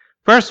that.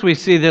 First, we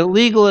see that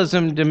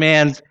legalism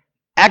demands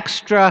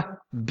extra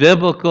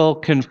biblical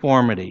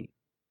conformity.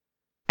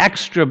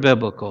 Extra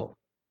biblical.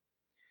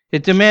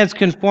 It demands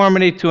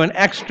conformity to an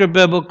extra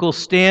biblical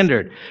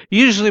standard,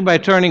 usually by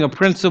turning a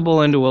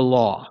principle into a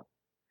law.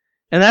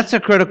 And that's a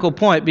critical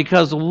point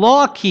because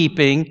law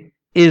keeping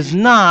is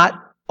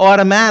not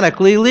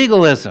automatically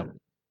legalism.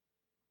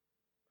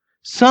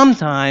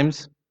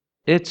 Sometimes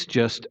it's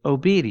just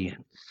obedience.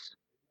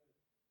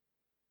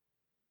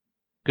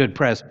 Good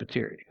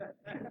Presbyterian.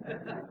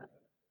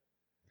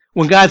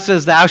 When God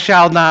says, "Thou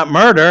shalt not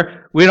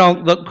murder," we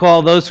don't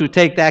call those who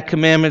take that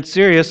commandment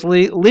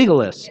seriously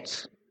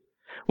legalists.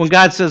 When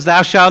God says,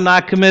 "Thou shalt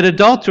not commit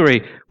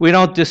adultery," we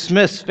don't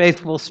dismiss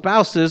faithful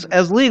spouses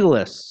as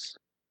legalists.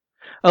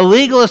 A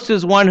legalist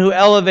is one who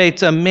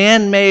elevates a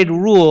man-made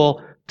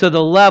rule to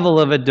the level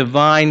of a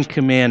divine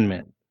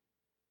commandment.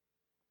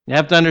 You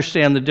have to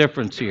understand the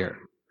difference here.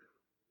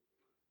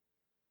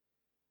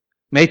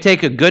 It may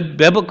take a good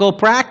biblical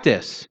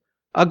practice,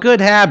 a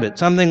good habit,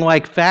 something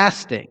like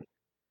fasting,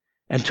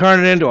 and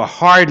turn it into a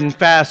hard and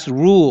fast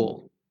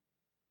rule.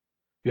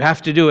 You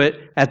have to do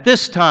it at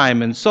this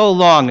time and so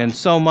long and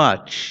so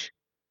much.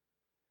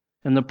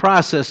 In the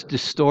process,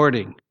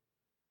 distorting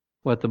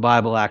what the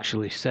Bible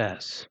actually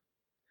says.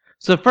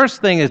 So the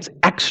first thing is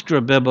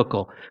extra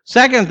biblical.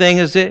 Second thing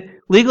is that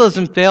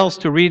legalism fails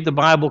to read the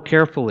Bible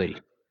carefully.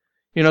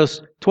 You know,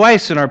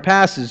 twice in our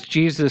passage,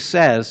 Jesus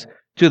says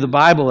to the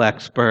Bible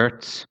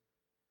experts,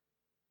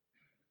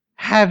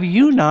 "Have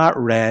you not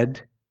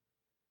read?"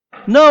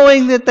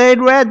 Knowing that they'd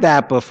read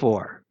that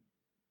before.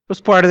 It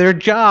was part of their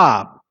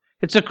job.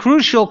 It's a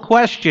crucial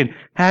question.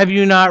 Have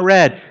you not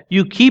read?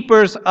 You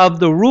keepers of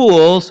the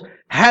rules,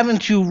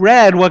 haven't you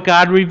read what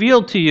God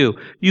revealed to you?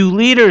 You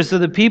leaders of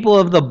the people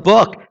of the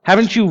book,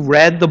 haven't you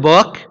read the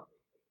book?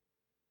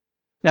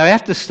 Now, we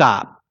have to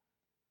stop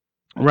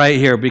right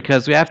here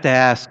because we have to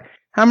ask,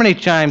 how many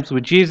times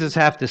would Jesus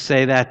have to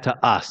say that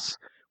to us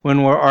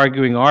when we're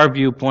arguing our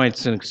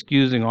viewpoints and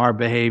excusing our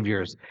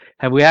behaviors?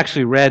 Have we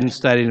actually read and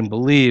studied and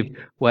believed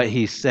what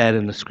he said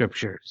in the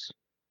Scriptures?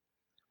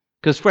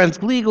 Because,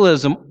 friends,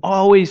 legalism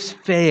always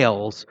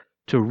fails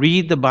to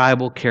read the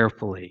Bible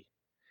carefully.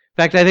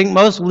 In fact, I think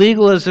most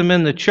legalism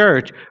in the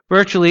church,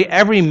 virtually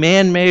every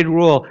man-made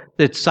rule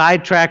that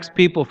sidetracks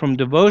people from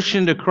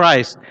devotion to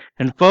Christ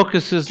and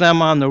focuses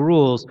them on the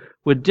rules,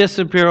 would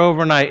disappear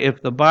overnight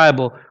if the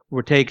Bible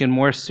were taken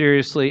more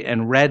seriously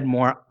and read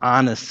more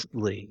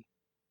honestly.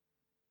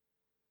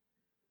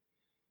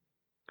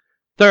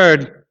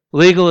 Third,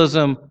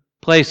 legalism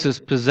places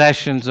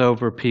possessions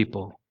over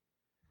people.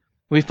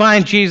 We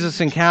find Jesus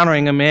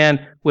encountering a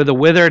man with a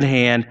withered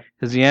hand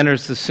as he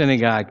enters the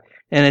synagogue,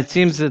 and it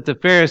seems that the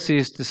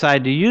Pharisees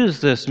decide to use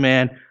this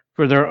man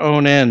for their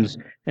own ends.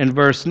 In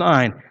verse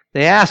 9,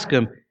 they ask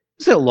him,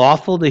 "Is it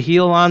lawful to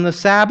heal on the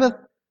Sabbath?"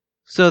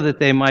 So that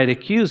they might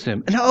accuse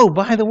him. And oh,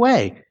 by the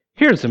way,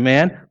 here's a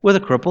man with a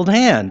crippled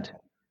hand.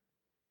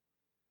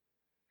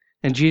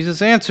 And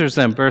Jesus answers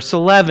them, verse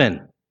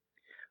 11,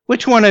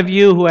 "Which one of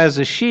you who has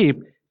a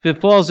sheep, if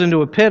it falls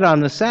into a pit on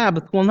the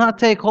Sabbath, will not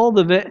take hold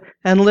of it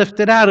and lift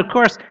it out?" Of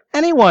course,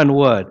 anyone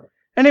would.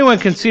 Anyone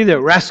can see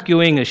that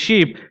rescuing a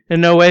sheep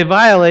in no way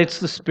violates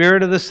the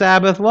spirit of the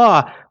Sabbath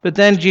law. But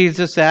then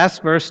Jesus asks,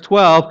 verse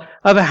 12,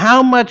 "Of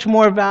how much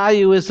more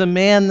value is a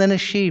man than a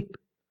sheep?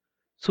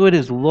 So it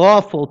is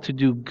lawful to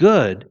do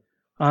good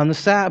on the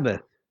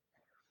Sabbath."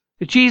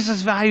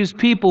 Jesus values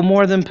people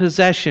more than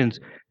possessions,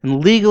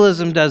 and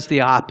legalism does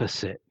the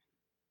opposite.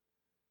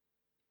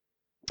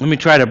 Let me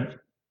try to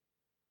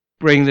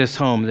bring this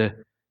home to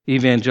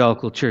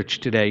evangelical church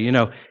today. You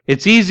know,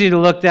 it's easy to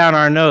look down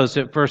our nose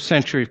at first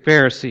century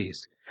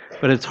Pharisees,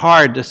 but it's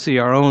hard to see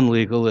our own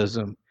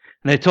legalism.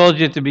 And I told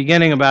you at the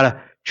beginning about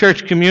a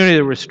church community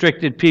that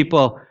restricted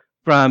people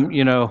from,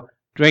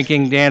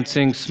 drinking,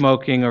 dancing,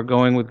 smoking, or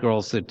going with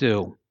girls that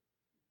do.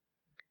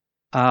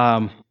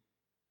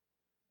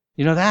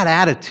 That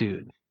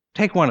attitude,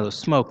 take one of those,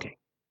 smoking.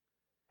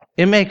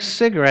 It makes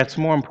cigarettes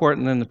more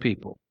important than the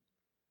people.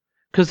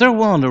 Because they're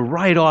willing to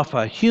write off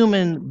a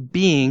human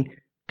being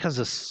because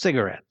of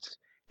cigarettes.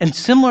 And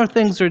similar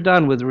things are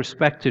done with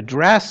respect to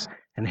dress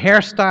and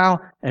hairstyle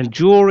and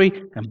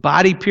jewelry and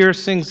body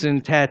piercings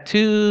and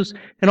tattoos.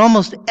 And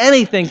almost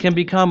anything can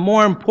become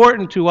more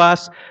important to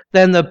us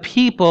than the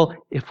people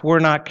if we're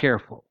not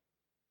careful.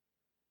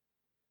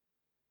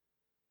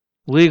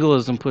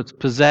 Legalism puts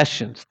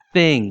possessions,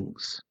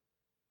 things,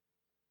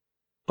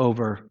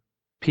 over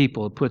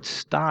people. It puts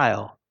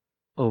style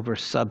over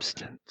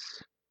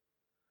substance.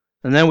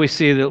 And then we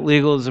see that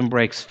legalism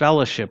breaks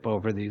fellowship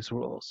over these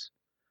rules,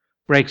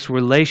 breaks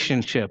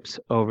relationships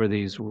over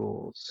these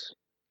rules.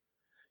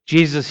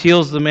 Jesus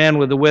heals the man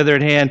with the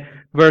withered hand.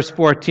 Verse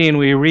 14,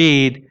 we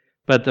read,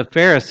 "But the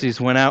Pharisees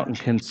went out and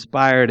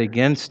conspired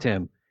against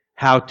him,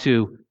 how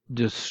to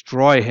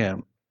destroy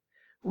him."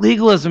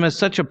 Legalism is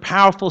such a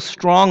powerful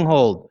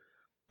stronghold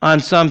on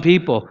some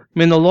people. I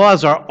mean, the law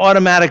is our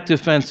automatic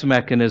defense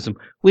mechanism.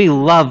 We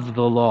love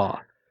the law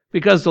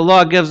because the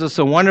law gives us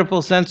a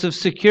wonderful sense of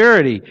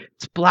security.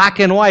 It's black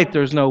and white.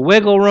 There's no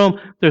wiggle room.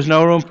 There's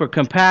no room for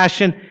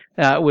compassion,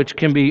 which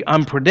can be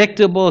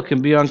unpredictable. It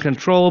can be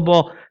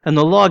uncontrollable. And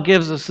the law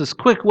gives us this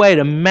quick way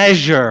to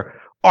measure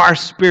our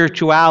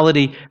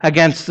spirituality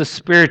against the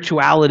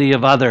spirituality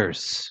of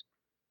others.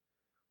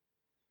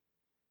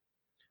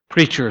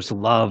 Preachers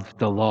love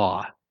the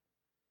law.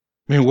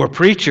 I mean, we're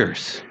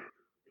preachers.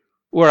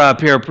 We're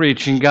up here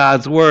preaching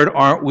God's word.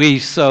 Aren't we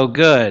so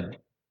good?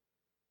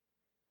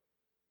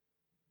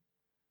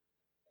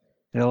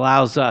 It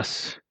allows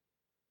us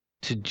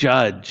to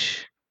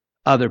judge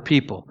other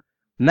people.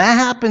 And that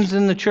happens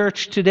in the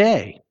church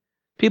today.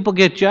 People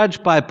get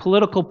judged by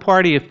political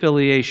party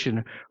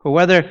affiliation, or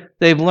whether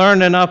they've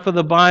learned enough of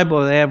the Bible,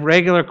 or they have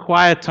regular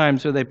quiet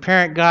times, or they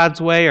parent God's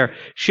way, or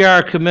share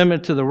a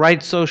commitment to the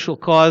right social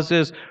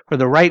causes, or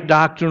the right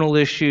doctrinal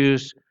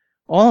issues.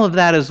 All of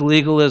that is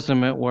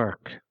legalism at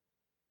work.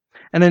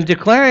 And in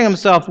declaring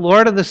himself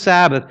Lord of the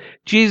Sabbath,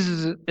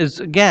 Jesus is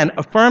again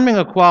affirming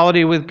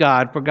equality with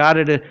God, for God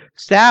had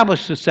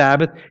established the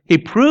Sabbath. He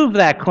proved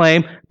that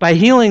claim by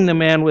healing the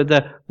man with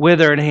the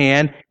withered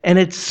hand. And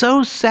it's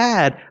so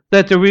sad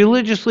that the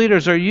religious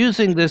leaders are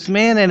using this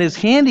man and his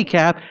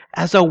handicap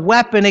as a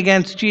weapon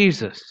against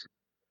Jesus.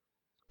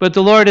 But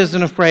the Lord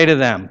isn't afraid of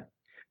them.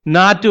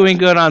 Not doing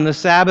good on the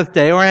Sabbath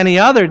day or any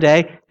other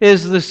day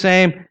is the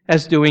same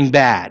as doing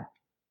bad.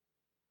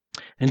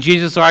 And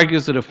Jesus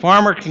argues that a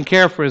farmer can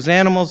care for his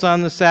animals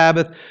on the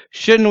Sabbath.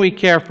 Shouldn't we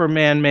care for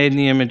man made in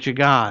the image of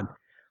God?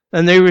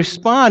 And they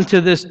respond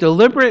to this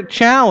deliberate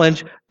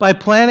challenge by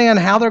planning on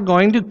how they're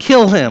going to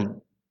kill him.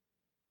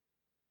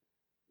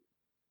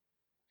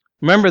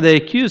 Remember, they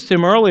accused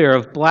him earlier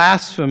of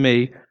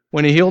blasphemy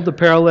when he healed the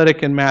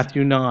paralytic in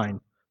Matthew 9.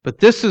 But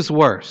this is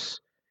worse.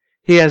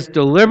 He has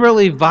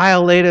deliberately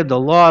violated the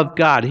law of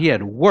God. He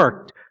had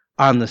worked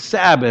on the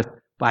Sabbath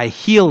by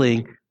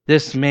healing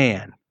this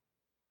man.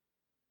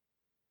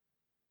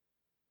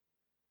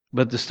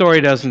 But the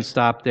story doesn't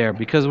stop there,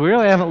 because we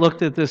really haven't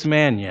looked at this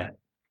man yet.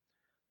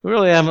 We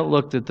really haven't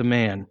looked at the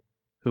man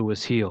who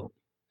was healed.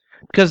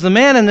 Because the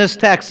man in this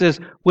text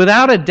is,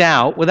 without a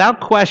doubt, without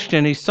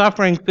question, he's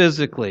suffering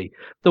physically.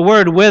 The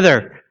word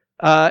wither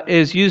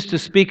is used to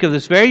speak of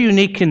this very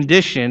unique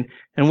condition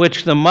in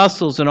which the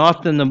muscles and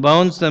often the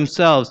bones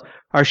themselves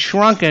are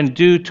shrunken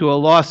due to a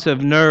loss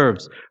of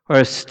nerves or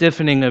a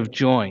stiffening of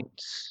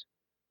joints.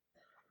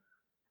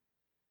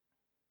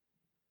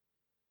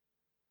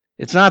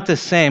 It's not the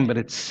same, but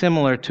it's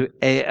similar to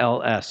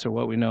ALS, or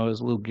what we know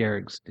as Lou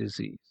Gehrig's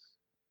disease.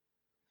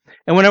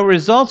 And when it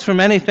results from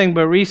anything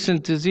but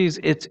recent disease,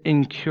 it's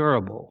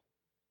incurable.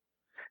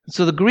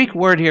 So the Greek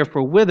word here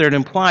for withered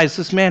implies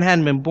this man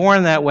hadn't been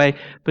born that way,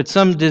 but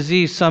some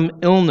disease, some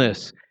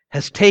illness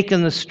has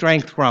taken the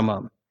strength from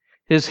him.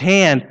 His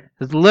hand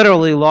has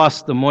literally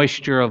lost the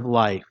moisture of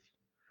life.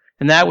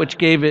 And that which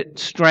gave it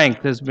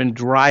strength has been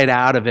dried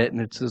out of it,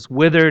 and it's this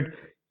withered,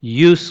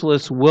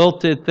 useless,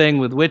 wilted thing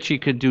with which he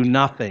could do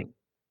nothing.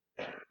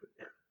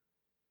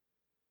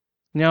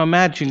 Now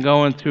imagine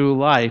going through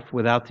life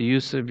without the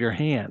use of your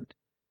hand.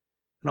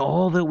 And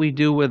all that we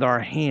do with our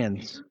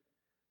hands.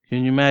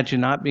 Can you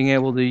imagine not being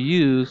able to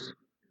use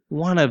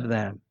one of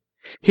them?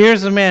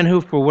 Here's a man who,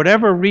 for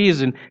whatever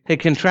reason, had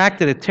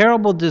contracted a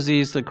terrible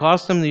disease that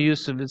cost him the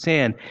use of his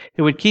hand.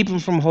 It would keep him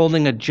from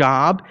holding a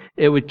job.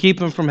 It would keep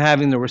him from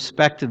having the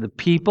respect of the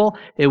people.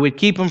 It would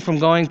keep him from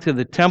going to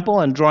the temple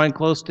and drawing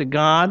close to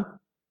God.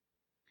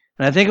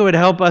 And I think it would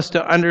help us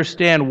to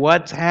understand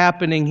what's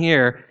happening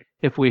here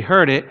if we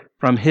heard it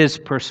from his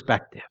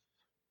perspective.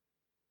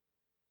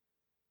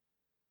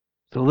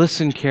 So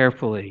listen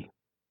carefully.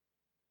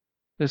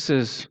 This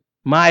is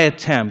my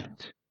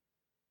attempt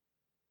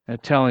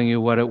at telling you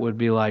what it would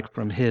be like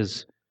from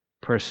his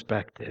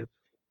perspective.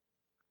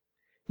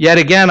 Yet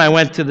again, I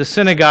went to the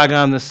synagogue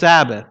on the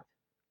Sabbath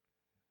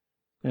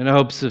in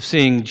hopes of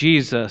seeing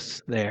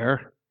Jesus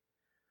there.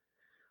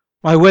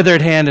 My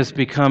withered hand has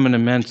become an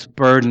immense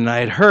burden. I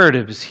had heard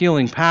of his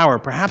healing power.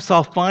 Perhaps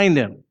I'll find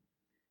him.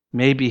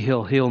 Maybe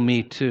he'll heal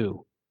me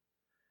too.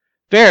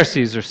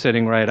 Pharisees are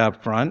sitting right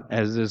up front,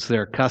 as is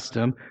their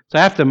custom, so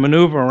I have to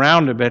maneuver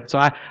around a bit so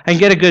I can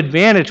get a good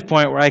vantage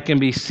point where I can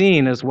be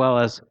seen as well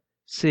as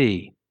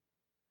see.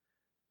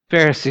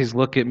 Pharisees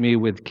look at me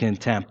with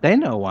contempt. They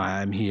know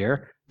why I'm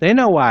here. They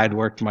know why I'd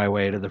worked my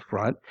way to the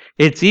front.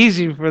 It's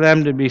easy for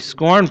them to be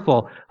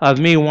scornful of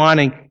me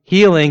wanting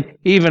healing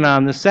even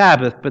on the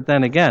Sabbath, but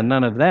then again,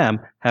 none of them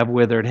have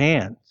withered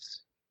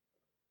hands.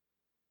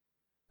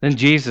 Then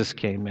Jesus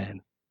came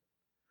in.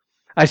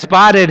 I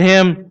spotted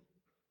him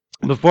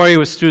before he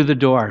was through the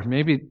door.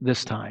 Maybe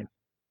this time.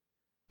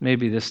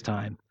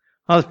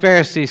 Well, the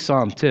Pharisees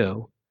saw him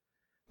too.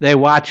 They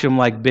watch him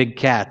like big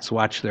cats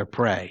watch their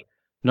prey.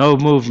 No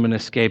movement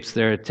escapes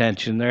their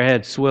attention. Their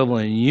heads swivel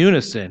in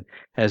unison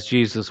as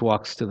Jesus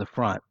walks to the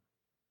front.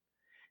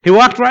 He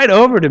walked right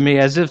over to me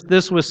as if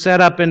this was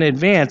set up in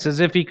advance,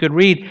 as if he could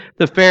read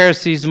the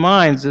Pharisees'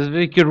 minds, as if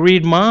he could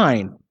read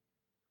mine.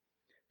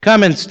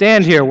 "Come and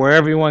stand here where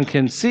everyone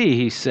can see,"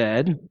 he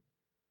said.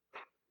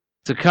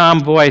 It's a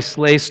calm voice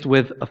laced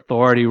with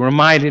authority,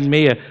 reminded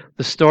me of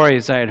the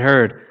stories I had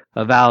heard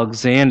of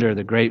Alexander,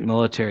 the great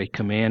military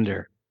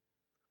commander.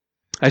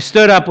 I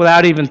stood up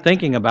without even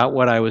thinking about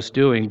what I was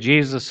doing.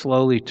 Jesus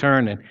slowly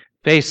turned and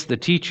faced the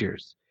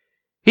teachers.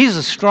 He's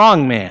a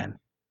strong man.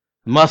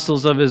 The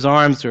muscles of his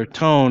arms are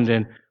toned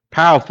and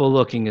powerful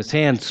looking, his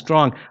hands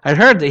strong. I'd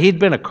heard that he'd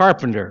been a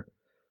carpenter.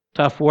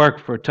 Tough work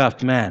for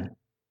tough men.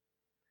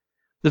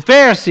 The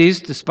Pharisees,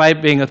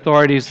 despite being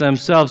authorities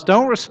themselves,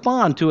 don't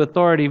respond to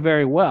authority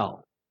very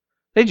well.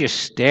 They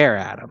just stare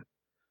at him.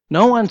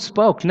 No one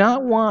spoke,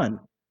 not one.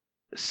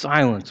 The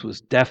silence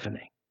was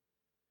deafening.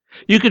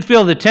 You could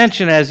feel the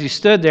tension as he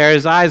stood there.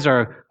 His eyes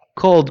are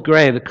cold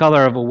gray, the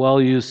color of a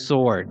well-used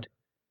sword.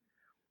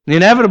 The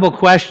inevitable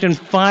question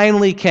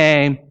finally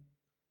came,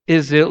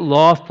 is it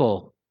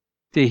lawful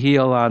to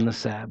heal on the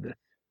Sabbath?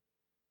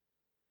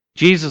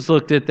 Jesus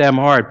looked at them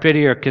hard,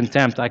 pity or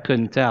contempt, I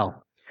couldn't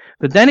tell.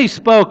 But then he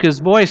spoke. His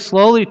voice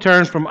slowly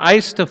turned from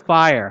ice to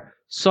fire,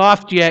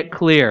 soft yet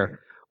clear.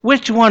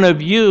 Which one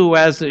of you,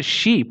 as a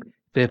sheep,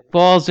 if it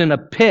falls in a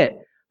pit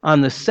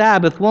on the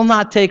Sabbath, will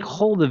not take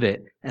hold of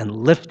it and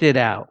lift it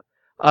out?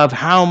 Of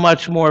how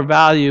much more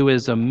value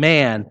is a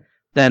man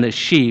than a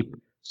sheep?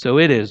 So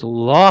it is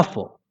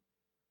lawful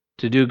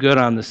to do good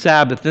on the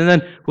Sabbath. And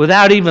then,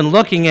 without even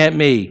looking at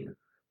me,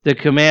 the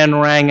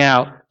command rang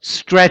out,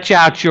 "Stretch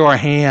out your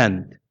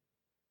hand."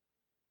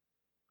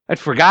 I'd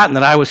forgotten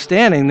that I was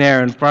standing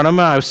there in front of him.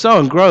 I was so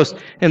engrossed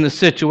in the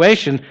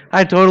situation,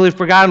 I'd totally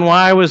forgotten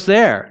why I was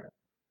there.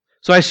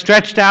 So I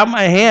stretched out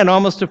my hand,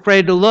 almost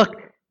afraid to look,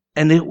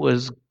 and it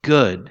was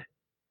good.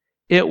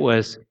 It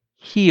was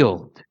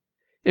healed.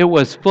 It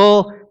was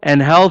full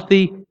and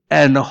healthy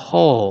and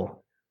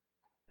whole.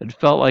 It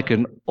felt like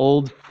an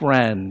old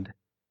friend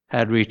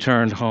had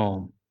returned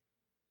home.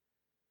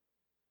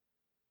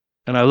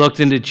 And I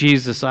looked into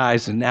Jesus'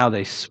 eyes, and now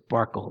they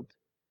sparkled.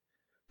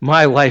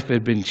 My life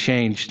had been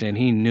changed, and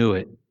he knew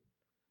it.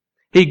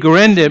 He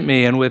grinned at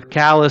me and with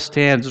calloused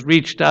hands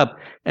reached up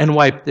and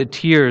wiped the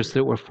tears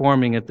that were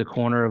forming at the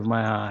corner of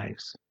my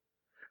eyes.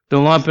 The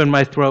lump in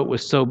my throat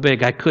was so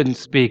big I couldn't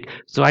speak,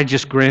 so I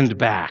just grinned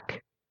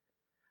back.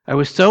 I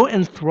was so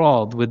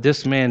enthralled with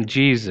this man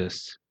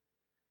Jesus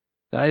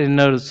that I didn't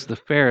notice the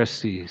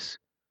Pharisees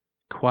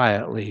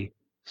quietly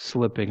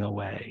slipping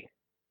away.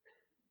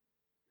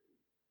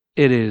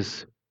 It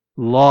is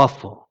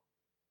lawful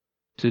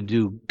to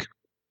do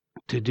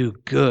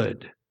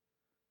good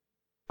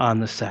on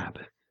the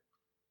Sabbath.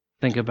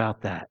 Think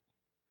about that.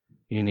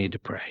 You need to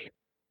pray.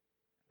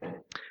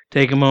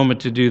 Take a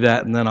moment to do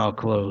that, and then I'll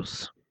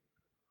close.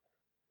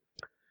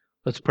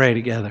 Let's pray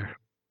together.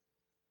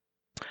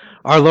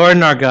 Our Lord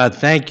and our God,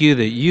 thank you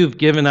that you've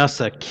given us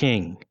a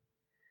king.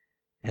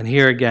 And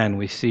here again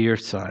we see your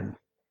Son.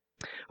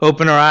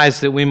 Open our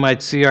eyes that we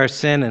might see our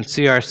sin and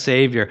see our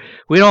Savior.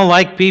 We don't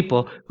like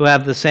people who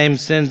have the same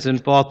sins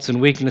and faults and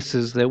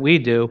weaknesses that we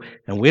do,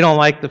 and we don't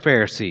like the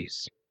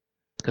Pharisees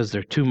because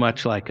they're too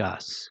much like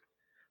us.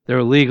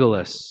 They're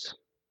legalists,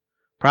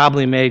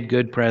 probably made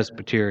good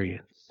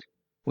Presbyterians.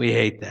 We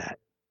hate that.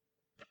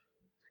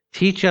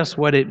 Teach us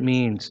what it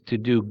means to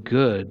do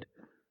good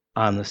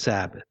on the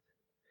Sabbath.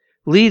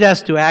 Lead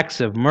us to acts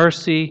of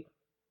mercy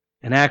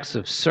and acts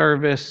of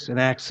service and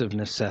acts of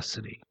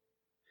necessity.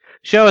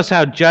 Show us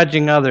how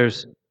judging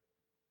others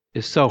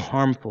is so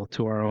harmful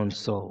to our own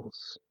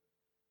souls.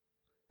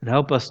 And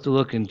help us to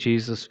look in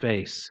Jesus'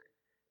 face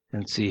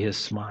and see his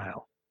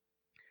smile.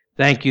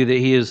 Thank you that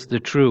he is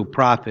the true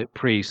prophet,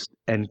 priest,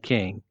 and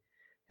king.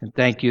 And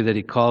thank you that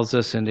he calls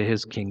us into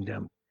his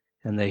kingdom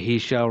and that he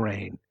shall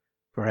reign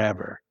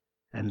forever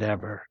and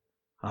ever.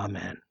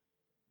 Amen.